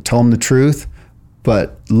him, would tell him the truth,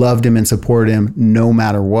 but loved him and supported him no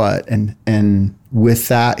matter what. And with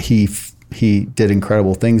that, he did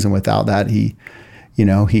incredible things. And without that, he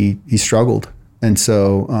struggled. And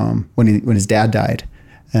so when his dad died,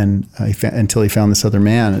 and until he found this other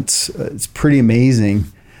man, it's pretty amazing.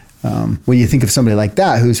 When you think of somebody like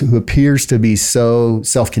that who appears to be so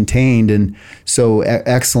self-contained and so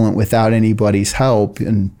excellent without anybody's help,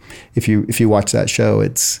 and if you watch that show,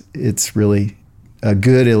 it's really a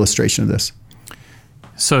good illustration of this.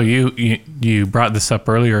 So you brought this up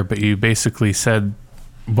earlier, but you basically said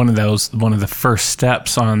one of the first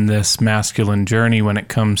steps on this masculine journey when it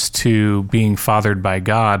comes to being fathered by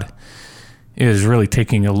God is really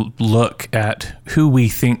taking a look at who we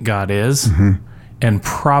think God is. And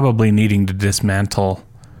probably needing to dismantle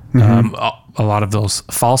a lot of those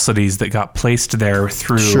falsities that got placed there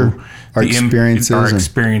through Our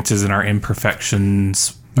experiences and our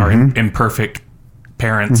imperfections, our imperfect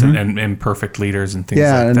parents and imperfect leaders and things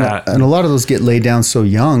like that. And a lot of those get laid down so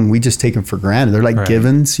young, we just take them for granted. They're like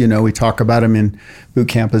givens. We talk about them in boot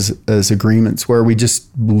camp as agreements where we just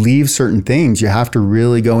leave certain things. You have to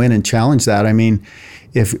really go in and challenge that. I mean,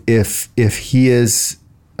 if he is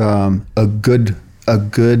a good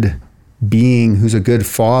being who's a good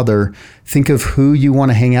father, think of who you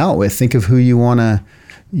want to hang out with. Think of who you want to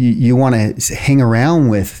hang around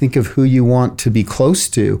with. Think of who you want to be close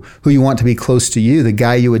to, who you want to be close to you, the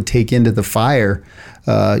guy you would take into the fire,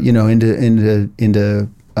 in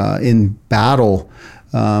battle.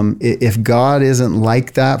 If God isn't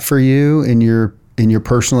like that for you in your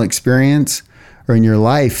personal experience or in your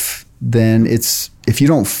life, then if you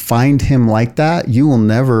don't find him like that, you will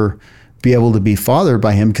never be able to be fathered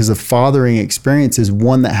by him, because the fathering experience is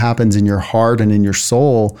one that happens in your heart and in your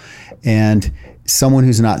soul. And someone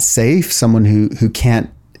who's not safe, someone who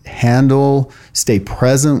can't stay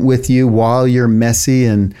present with you while you're messy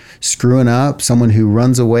and screwing up, someone who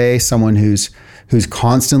runs away, someone who's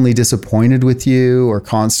constantly disappointed with you or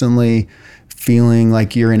constantly feeling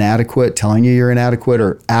like you're inadequate, telling you're inadequate,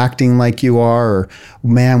 or acting like you are, or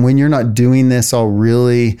man, when you're not doing this, I'll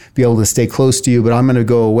really be able to stay close to you, but I'm going to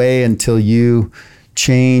go away until you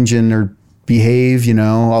change and or behave,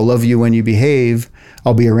 I'll love you when you behave.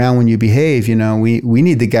 I'll be around when you behave. We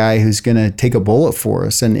need the guy who's going to take a bullet for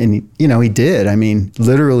us. And he did. I mean,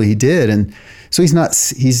 literally he did. And so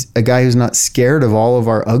he's a guy who's not scared of all of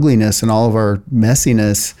our ugliness and all of our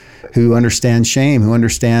messiness, who understands shame, who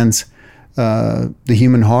understands the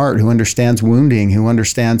human heart, who understands wounding, who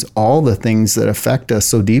understands all the things that affect us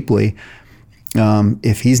so deeply.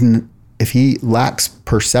 If he lacks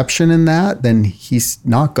perception in that, then he's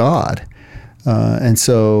not God. And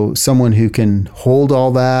so someone who can hold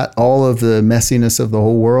all that, all of the messiness of the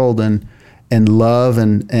whole world, and love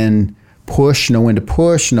and push, know when to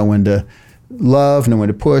push, know when to love, know when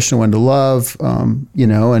to push, know when to love,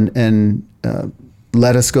 and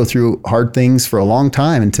let us go through hard things for a long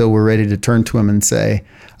time until we're ready to turn to him and say,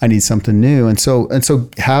 I need something new. And so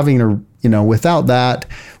having without that,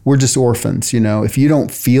 we're just orphans. If you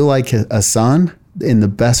don't feel like a son in the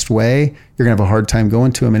best way, you're gonna have a hard time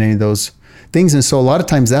going to him in any of those things. And so a lot of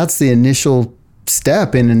times that's the initial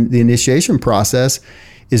step in the initiation process,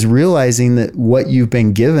 is realizing that what you've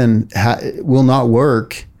been given will not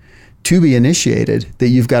work to be initiated, that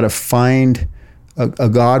you've got to find a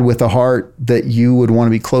God with a heart that you would want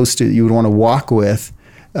to be close to, that you would want to walk with,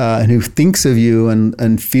 and who thinks of you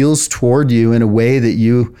and feels toward you in a way that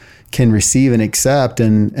you can receive and accept,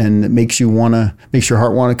 and makes your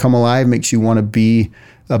heart want to come alive, makes you want to be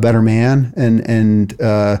a better man, and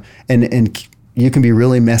you can be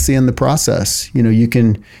really messy in the process. You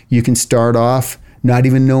can start off not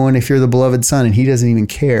even knowing if you're the beloved son, and he doesn't even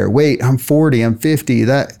care. Wait, I'm 40, I'm 50.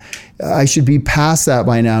 That I should be past that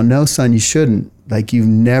by now. No, son, you shouldn't. Like, you've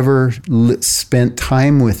never spent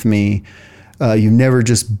time with me. You've never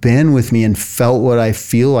just been with me and felt what I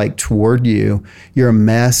feel like toward you. You're a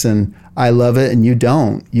mess, and I love it, and you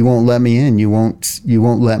don't. You won't let me in. You won't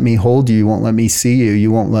let me hold you. You won't let me see you.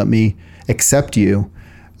 You won't let me accept you.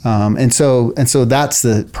 And so that's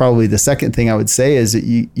probably the second thing I would say, is that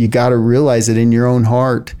you got to realize that in your own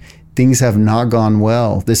heart, things have not gone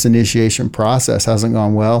well. This initiation process hasn't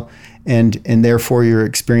gone well, and therefore your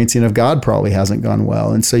experiencing of God probably hasn't gone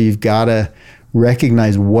well. And so you've got to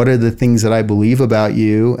recognize, what are the things that I believe about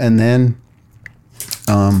you, and then,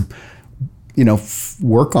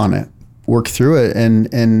 work on it, work through it.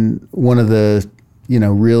 And one of the,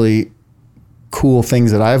 really cool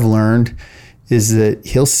things that I've learned is that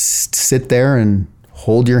he'll sit there and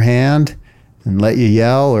hold your hand and let you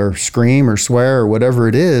yell or scream or swear or whatever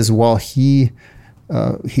it is, while he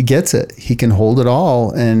gets it. He can hold it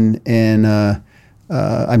all. And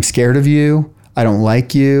I'm scared of you. I don't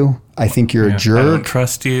like you. I think you're a jerk. I don't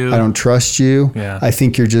trust you. I don't trust you. Yeah. I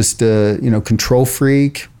think you're just a control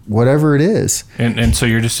freak, whatever it is. And so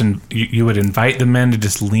you're just you would invite the men to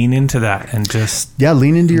just lean into that and just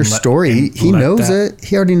lean into your story. He knows it.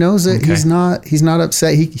 He already knows it. Okay. He's not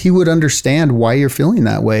upset. He would understand why you're feeling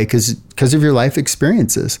that way because of your life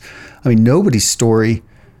experiences. I mean, nobody's story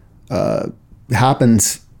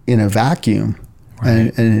happens in a vacuum.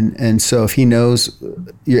 Right. And so if he knows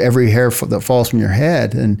every hair that falls from your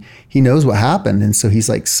head, and he knows what happened, and so he's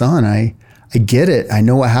like, son, I get it. I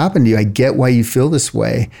know what happened to you. I get why you feel this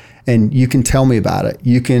way, and you can tell me about it.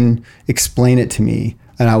 You can explain it to me,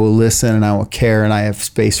 and I will listen, and I will care, and I have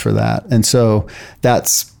space for that. And so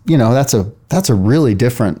that's a really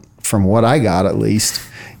different from what I got, at least,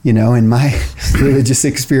 in my religious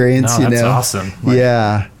experience. No, that's awesome.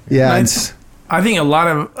 Yeah. I think a lot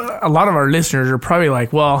of our listeners are probably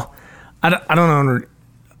like, well, I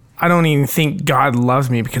don't even think God loves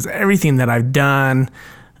me because everything that I've done,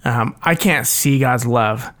 I can't see God's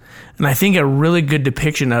love. And I think a really good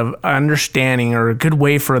depiction of understanding, or a good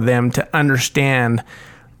way for them to understand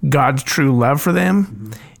God's true love for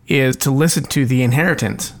them, is to listen to The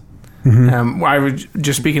Inheritance. Mm-hmm. I was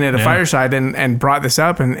just speaking at a fireside and brought this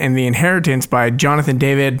up, and The Inheritance by Jonathan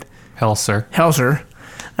David Helser.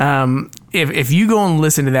 If you go and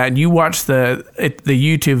listen to that and you watch the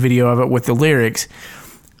YouTube video of it with the lyrics,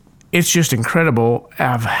 it's just incredible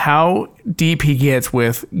of how deep he gets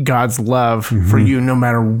with God's love for you, no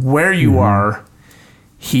matter where you are.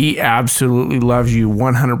 He absolutely loves you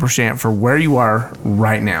 100% for where you are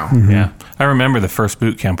right now. Yeah. I remember the first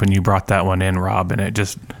boot camp when you brought that one in, Rob, and it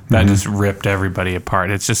just ripped everybody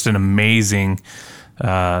apart. It's just an amazing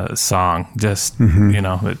song. Just,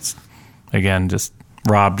 it's, again, just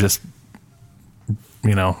Rob just,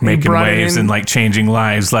 making waves and like changing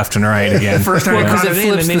lives left and right again. The first time because it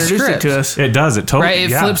flips the script to us. It does. It totally.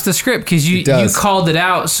 Right. It flips the script because you called it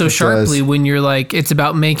out so sharply when you're like, it's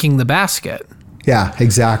about making the basket. Yeah,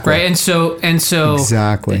 exactly. Right. And so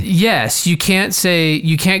Exactly. yes, you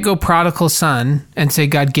can't go prodigal son and say,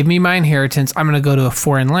 God, give me my inheritance. I'm going to go to a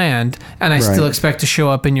foreign land and I still expect to show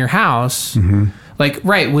up in your house. Mm-hmm. Like,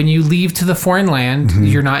 right. When you leave to the foreign land,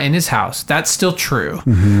 you're not in his house. That's still true.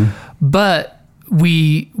 Mm-hmm. But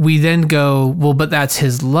we then go, well, but that's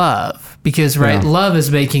his love because love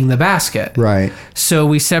is making the basket. Right. So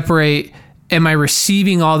we separate, am I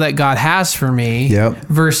receiving all that God has for me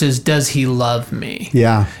versus does he love me?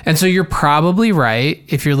 Yeah. And so you're probably right.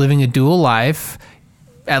 If you're living a dual life,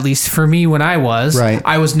 at least for me, when I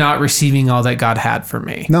was not receiving all that God had for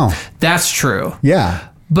me. No. That's true. Yeah.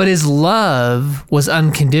 But his love was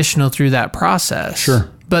unconditional through that process. Sure.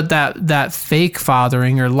 But that fake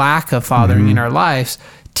fathering or lack of fathering in our lives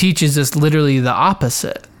teaches us literally the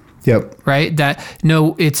opposite. Yep. Right? That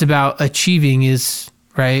no, it's about achieving is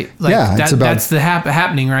right. Like it's about, that's the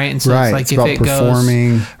happening, right? And so it's like it's if about it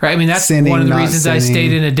performing, goes right. I mean, that's sinning, one of the not reasons I sinning.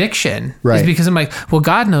 stayed in addiction. Right. Is because I'm like, well,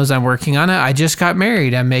 God knows I'm working on it. I just got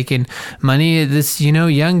married. I'm making money at this,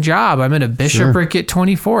 young job. I'm at a bishopric at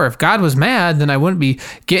 24. If God was mad, then I wouldn't be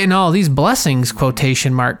getting all these blessings,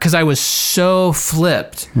 quotation mark, because I was so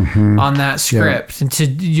flipped on that script. And to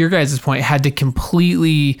your guys' point, had to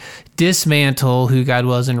completely dismantle who God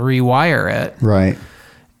was and rewire it. Right.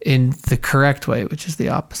 In the correct way, which is the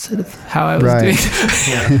opposite of how I was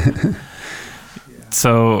doing.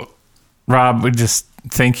 So, Rob, we just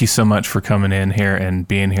thank you so much for coming in here and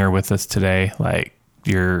being here with us today. Like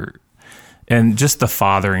and just the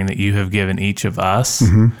fathering that you have given each of us.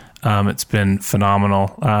 It's been phenomenal.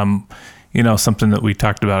 Something that we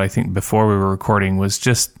talked about, I think, before we were recording was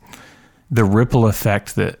just the ripple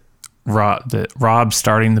effect that Rob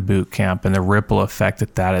starting the boot camp and the ripple effect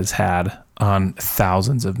that has had on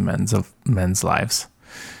thousands of men's lives.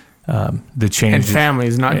 The change and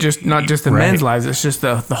families, not just the men's lives. It's just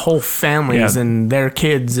the whole families and their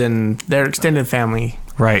kids and their extended family.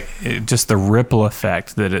 Right. Just the ripple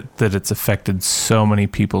effect that it's affected so many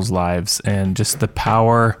people's lives, and just the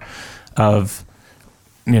power of,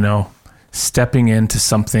 stepping into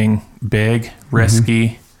something big,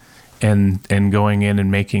 risky, and going in and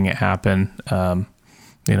making it happen.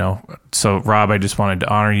 So Rob, I just wanted to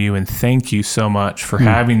honor you and thank you so much for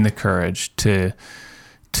having the courage to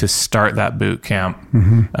start that boot camp.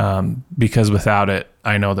 Because without it,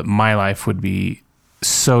 I know that my life would be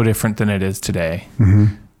so different than it is today.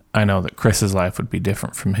 I know that Chris's life would be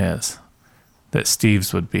different from his, that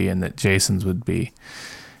Steve's would be, and that Jason's would be.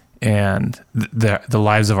 And the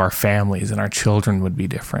lives of our families and our children would be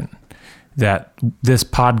different. That this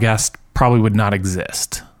podcast probably would not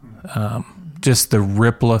exist. Just the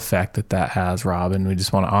ripple effect that has, Rob, and we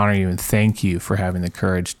just want to honor you and thank you for having the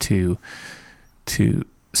courage to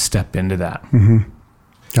step into that.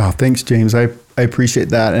 Oh, thanks, James. I appreciate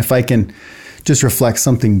that. And if I can just reflect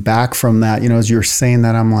something back from that, as you're saying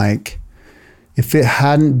that, I'm like, if it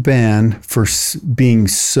hadn't been for being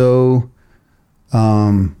so,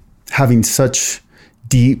 having such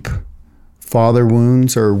deep father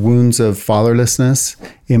wounds or wounds of fatherlessness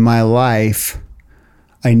in my life,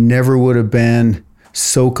 I never would have been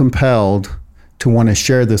so compelled to want to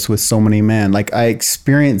share this with so many men. Like, I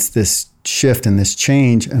experienced this shift and this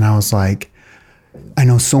change, and I was like, I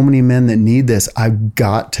know so many men that need this. I've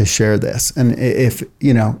got to share this. And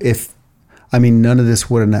none of this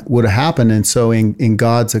would have happened. And so in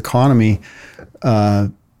God's economy,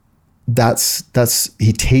 that's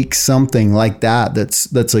he takes something like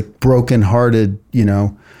that's like brokenhearted,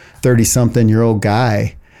 30-something-year-old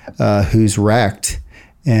guy who's wrecked,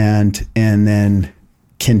 and then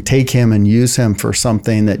can take him and use him for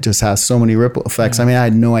something that just has so many ripple effects. I mean, I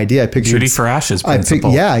had no idea. I pictured Beauty for Ashes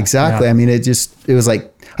principle. Yeah, exactly. Yeah. I mean, it was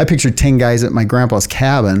like, I pictured 10 guys at my grandpa's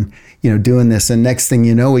cabin, doing this. And next thing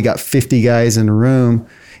you know, we got 50 guys in a room,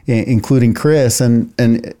 including Chris, and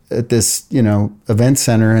at this, event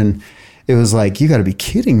center. And it was like, you got to be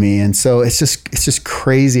kidding me. And so it's just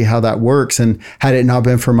crazy how that works. And had it not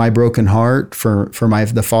been for my broken heart, for the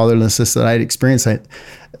fatherlessness that I'd experienced,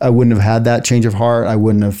 I wouldn't have had that change of heart. I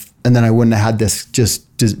wouldn't have had this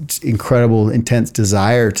just incredible, intense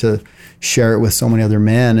desire to share it with so many other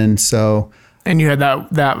men. And so, and you had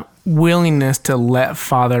that willingness to let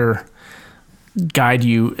Father guide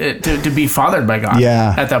you to be fathered by God.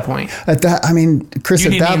 Yeah. At that point. Chris,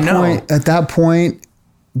 at that point,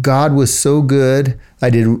 God was so good. I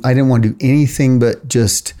didn't want to do anything but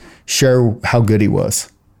just share how good he was,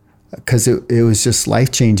 because it was just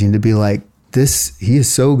life-changing to be like, he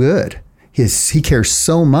is so good. He cares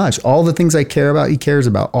so much. All the things I care about, he cares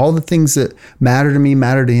about. All the things that matter to me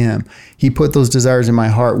matter to him. He put those desires in my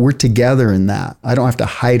heart. We're together in that. I don't have to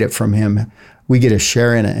hide it from him. We get to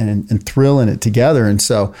share in it and thrill in it together. And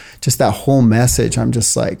so just that whole message, I'm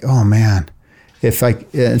just like, oh man.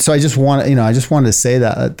 And so I just wanted to say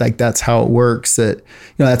that, like, that's how it works, that,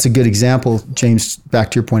 that's a good example, James, back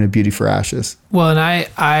to your point of beauty for ashes. Well, and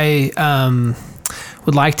I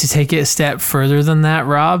would like to take it a step further than that,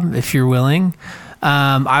 Rob, if you're willing.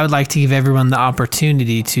 I would like to give everyone the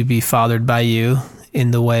opportunity to be fathered by you in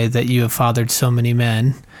the way that you have fathered so many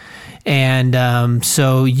men. And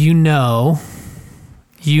so you know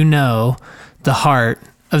the heart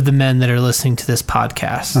of the men that are listening to this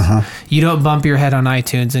podcast. Uh-huh. You don't bump your head on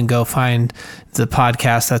iTunes and go find the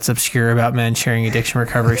podcast that's obscure about men sharing addiction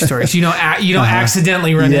recovery stories. You don't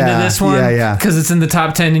accidentally run into this one because it's in the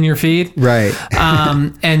top 10 in your feed. Right.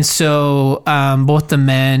 And so both the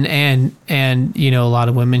men and a lot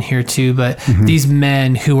of women here too, but these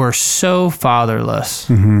men who are so fatherless,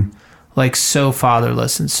 like so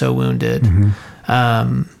fatherless and so wounded,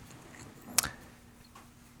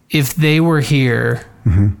 if they were here,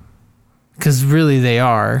 because really they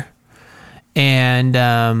are,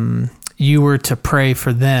 and you were to pray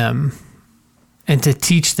for them and to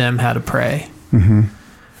teach them how to pray.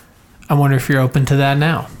 I wonder if you're open to that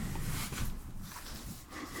now.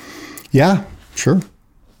 Yeah, sure.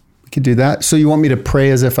 We could do that. So you want me to pray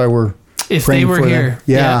as if I were if they were here? Them?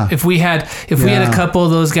 Yeah. If we had a couple of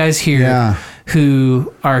those guys here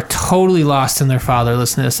who are totally lost in their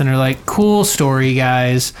fatherlessness and are like, cool story,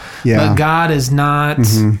 guys, but God is not.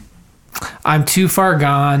 I'm too far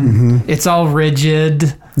gone. It's all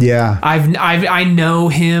rigid. Yeah. I know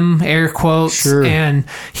him, air quotes, and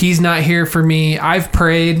he's not here for me. I've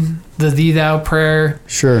prayed the thee thou prayer.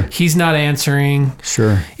 Sure. He's not answering.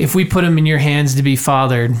 Sure. If we put him in your hands to be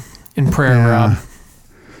fathered in prayer, Rob.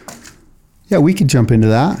 Yeah, we could jump into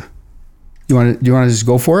that. Do you want to just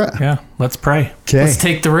go for it? Yeah, let's pray. Okay. Let's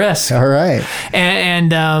take the risk. All right.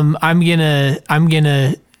 And I'm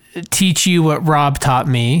gonna teach you what Rob taught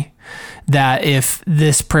me, that if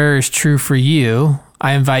this prayer is true for you,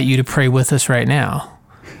 I invite you to pray with us right now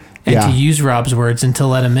and to use Rob's words and to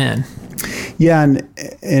let him in. Yeah,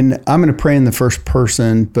 and I'm going to pray in the first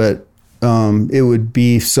person, but it would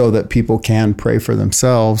be so that people can pray for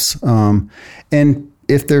themselves. And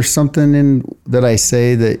if there's something in that I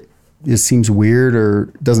say that it seems weird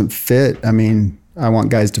or doesn't fit, I mean, I want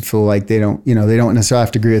guys to feel like they don't necessarily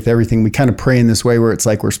have to agree with everything. We kind of pray in this way where it's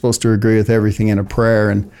like we're supposed to agree with everything in a prayer.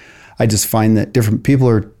 And I just find that different people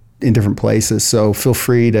are in different places. So feel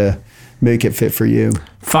free to make it fit for you.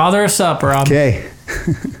 Father us up, Rob. Okay.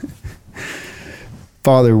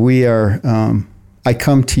 Father, we are, I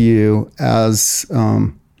come to you as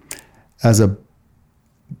a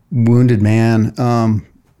wounded man.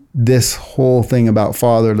 This whole thing about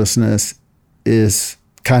fatherlessness is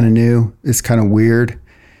kind of new. It's kind of weird.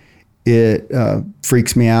 It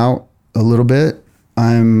freaks me out a little bit.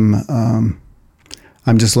 I'm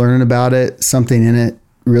just learning about it. Something in it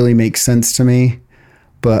really makes sense to me,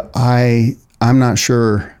 but I'm not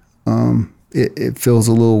sure. It feels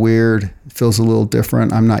a little weird. It feels a little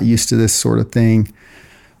different. I'm not used to this sort of thing.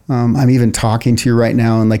 I'm even talking to you right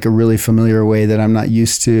now in like a really familiar way that I'm not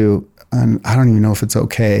used to, and I don't even know if it's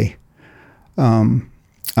okay. I'm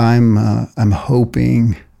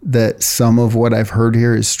hoping that some of what I've heard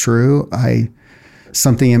here is true.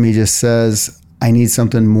 Something in me just says, I need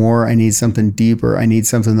something more. I need something deeper. I need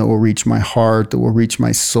something that will reach my heart, that will reach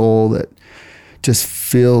my soul, that just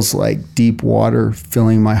feels like deep water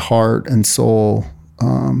filling my heart and soul.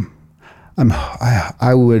 I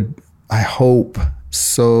hope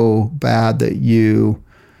so bad that you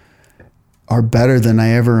are better than I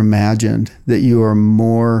ever imagined, that you are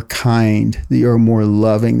more kind, that you are more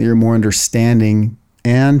loving, that you're more understanding,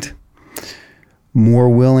 and more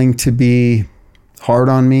willing to be hard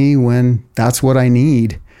on me when that's what I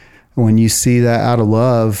need. When you see that out of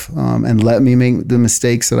love, and let me make the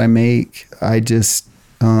mistakes that I make, I just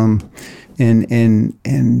and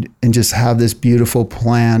just have this beautiful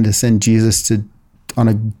plan to send Jesus on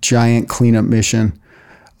a giant cleanup mission.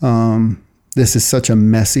 This is such a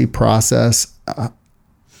messy process.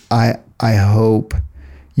 I hope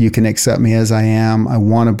you can accept me as I am. I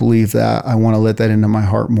want to believe that. I want to let that into my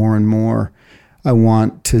heart more and more. I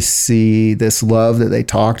want to see this love that they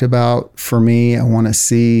talked about for me. I want to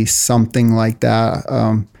see something like that.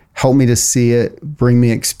 Help me to see it. Bring me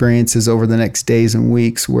experiences over the next days and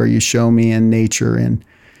weeks where you show me in nature and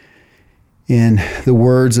in the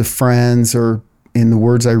words of friends or in the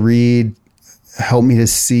words I read. Help me to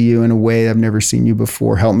see you in a way I've never seen you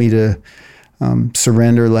before. Help me to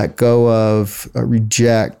surrender, let go of,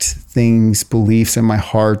 reject things, beliefs in my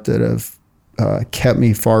heart that have kept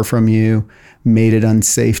me far from you, made it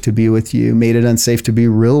unsafe to be with you, made it unsafe to be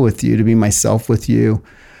real with you, to be myself with you.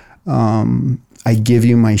 I give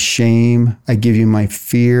you my shame. I give you my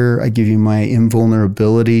fear. I give you my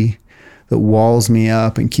invulnerability that walls me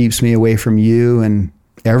up and keeps me away from you and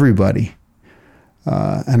everybody.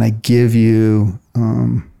 And I give you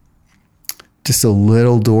just a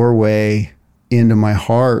little doorway into my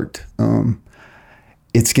heart.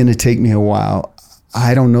 It's going to take me a while.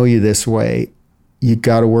 I don't know you this way. You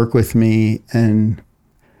got to work with me. And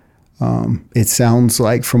it sounds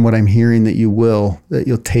like from what I'm hearing that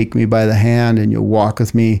you'll take me by the hand and you'll walk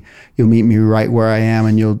with me. You'll meet me right where I am,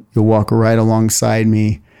 and you'll walk right alongside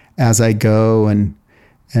me as I go.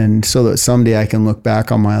 And so that someday I can look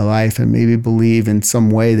back on my life and maybe believe in some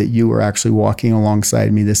way that you were actually walking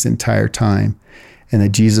alongside me this entire time, and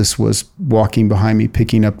that Jesus was walking behind me,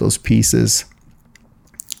 picking up those pieces.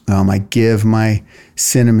 I give my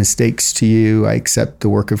sin and mistakes to you. I accept the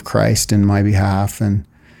work of Christ in my behalf. And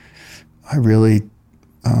I really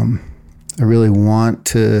want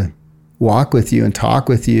to walk with you and talk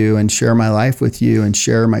with you and share my life with you and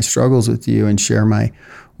share my struggles with you and share my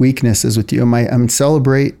weaknesses with you and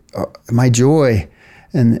celebrate my joy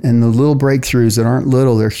and the little breakthroughs that aren't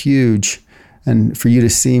little, they're huge. And for you to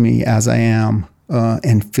see me as I am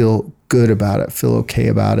and feel good about it, feel okay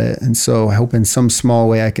about it. And so I hope in some small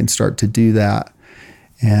way I can start to do that.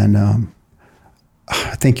 And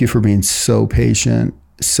thank you for being so patient,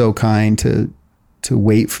 so kind to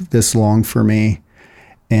wait this long for me.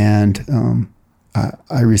 And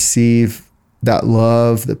I receive that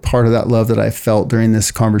love, the part of that love that I felt during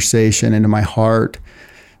this conversation into my heart.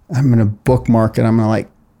 I'm going to bookmark it. I'm going to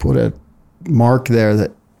put a mark there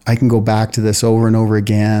that I can go back to this over and over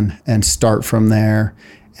again and start from there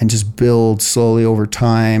and just build slowly over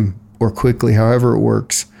time or quickly, however it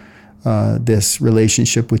works, this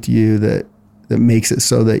relationship with you that makes it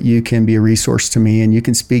so that you can be a resource to me and you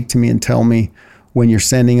can speak to me and tell me when you're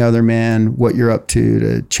sending other men what you're up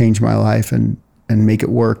to change my life and make it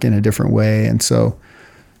work in a different way. And so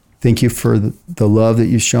thank you for the love that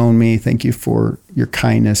you've shown me. Thank you for your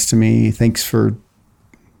kindness to me. Thanks for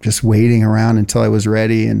just waiting around until I was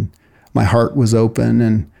ready and my heart was open,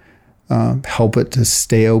 and help it to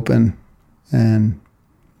stay open. And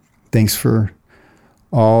thanks for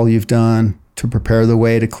all you've done to prepare the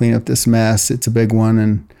way to clean up this mess. It's a big one.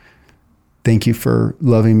 And thank you for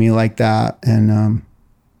loving me like that. And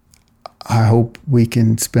I hope we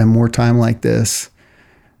can spend more time like this.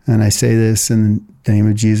 And I say this in the name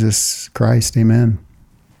of Jesus Christ. Amen.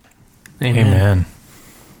 Amen. Amen.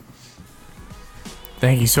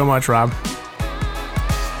 Thank you so much, Rob.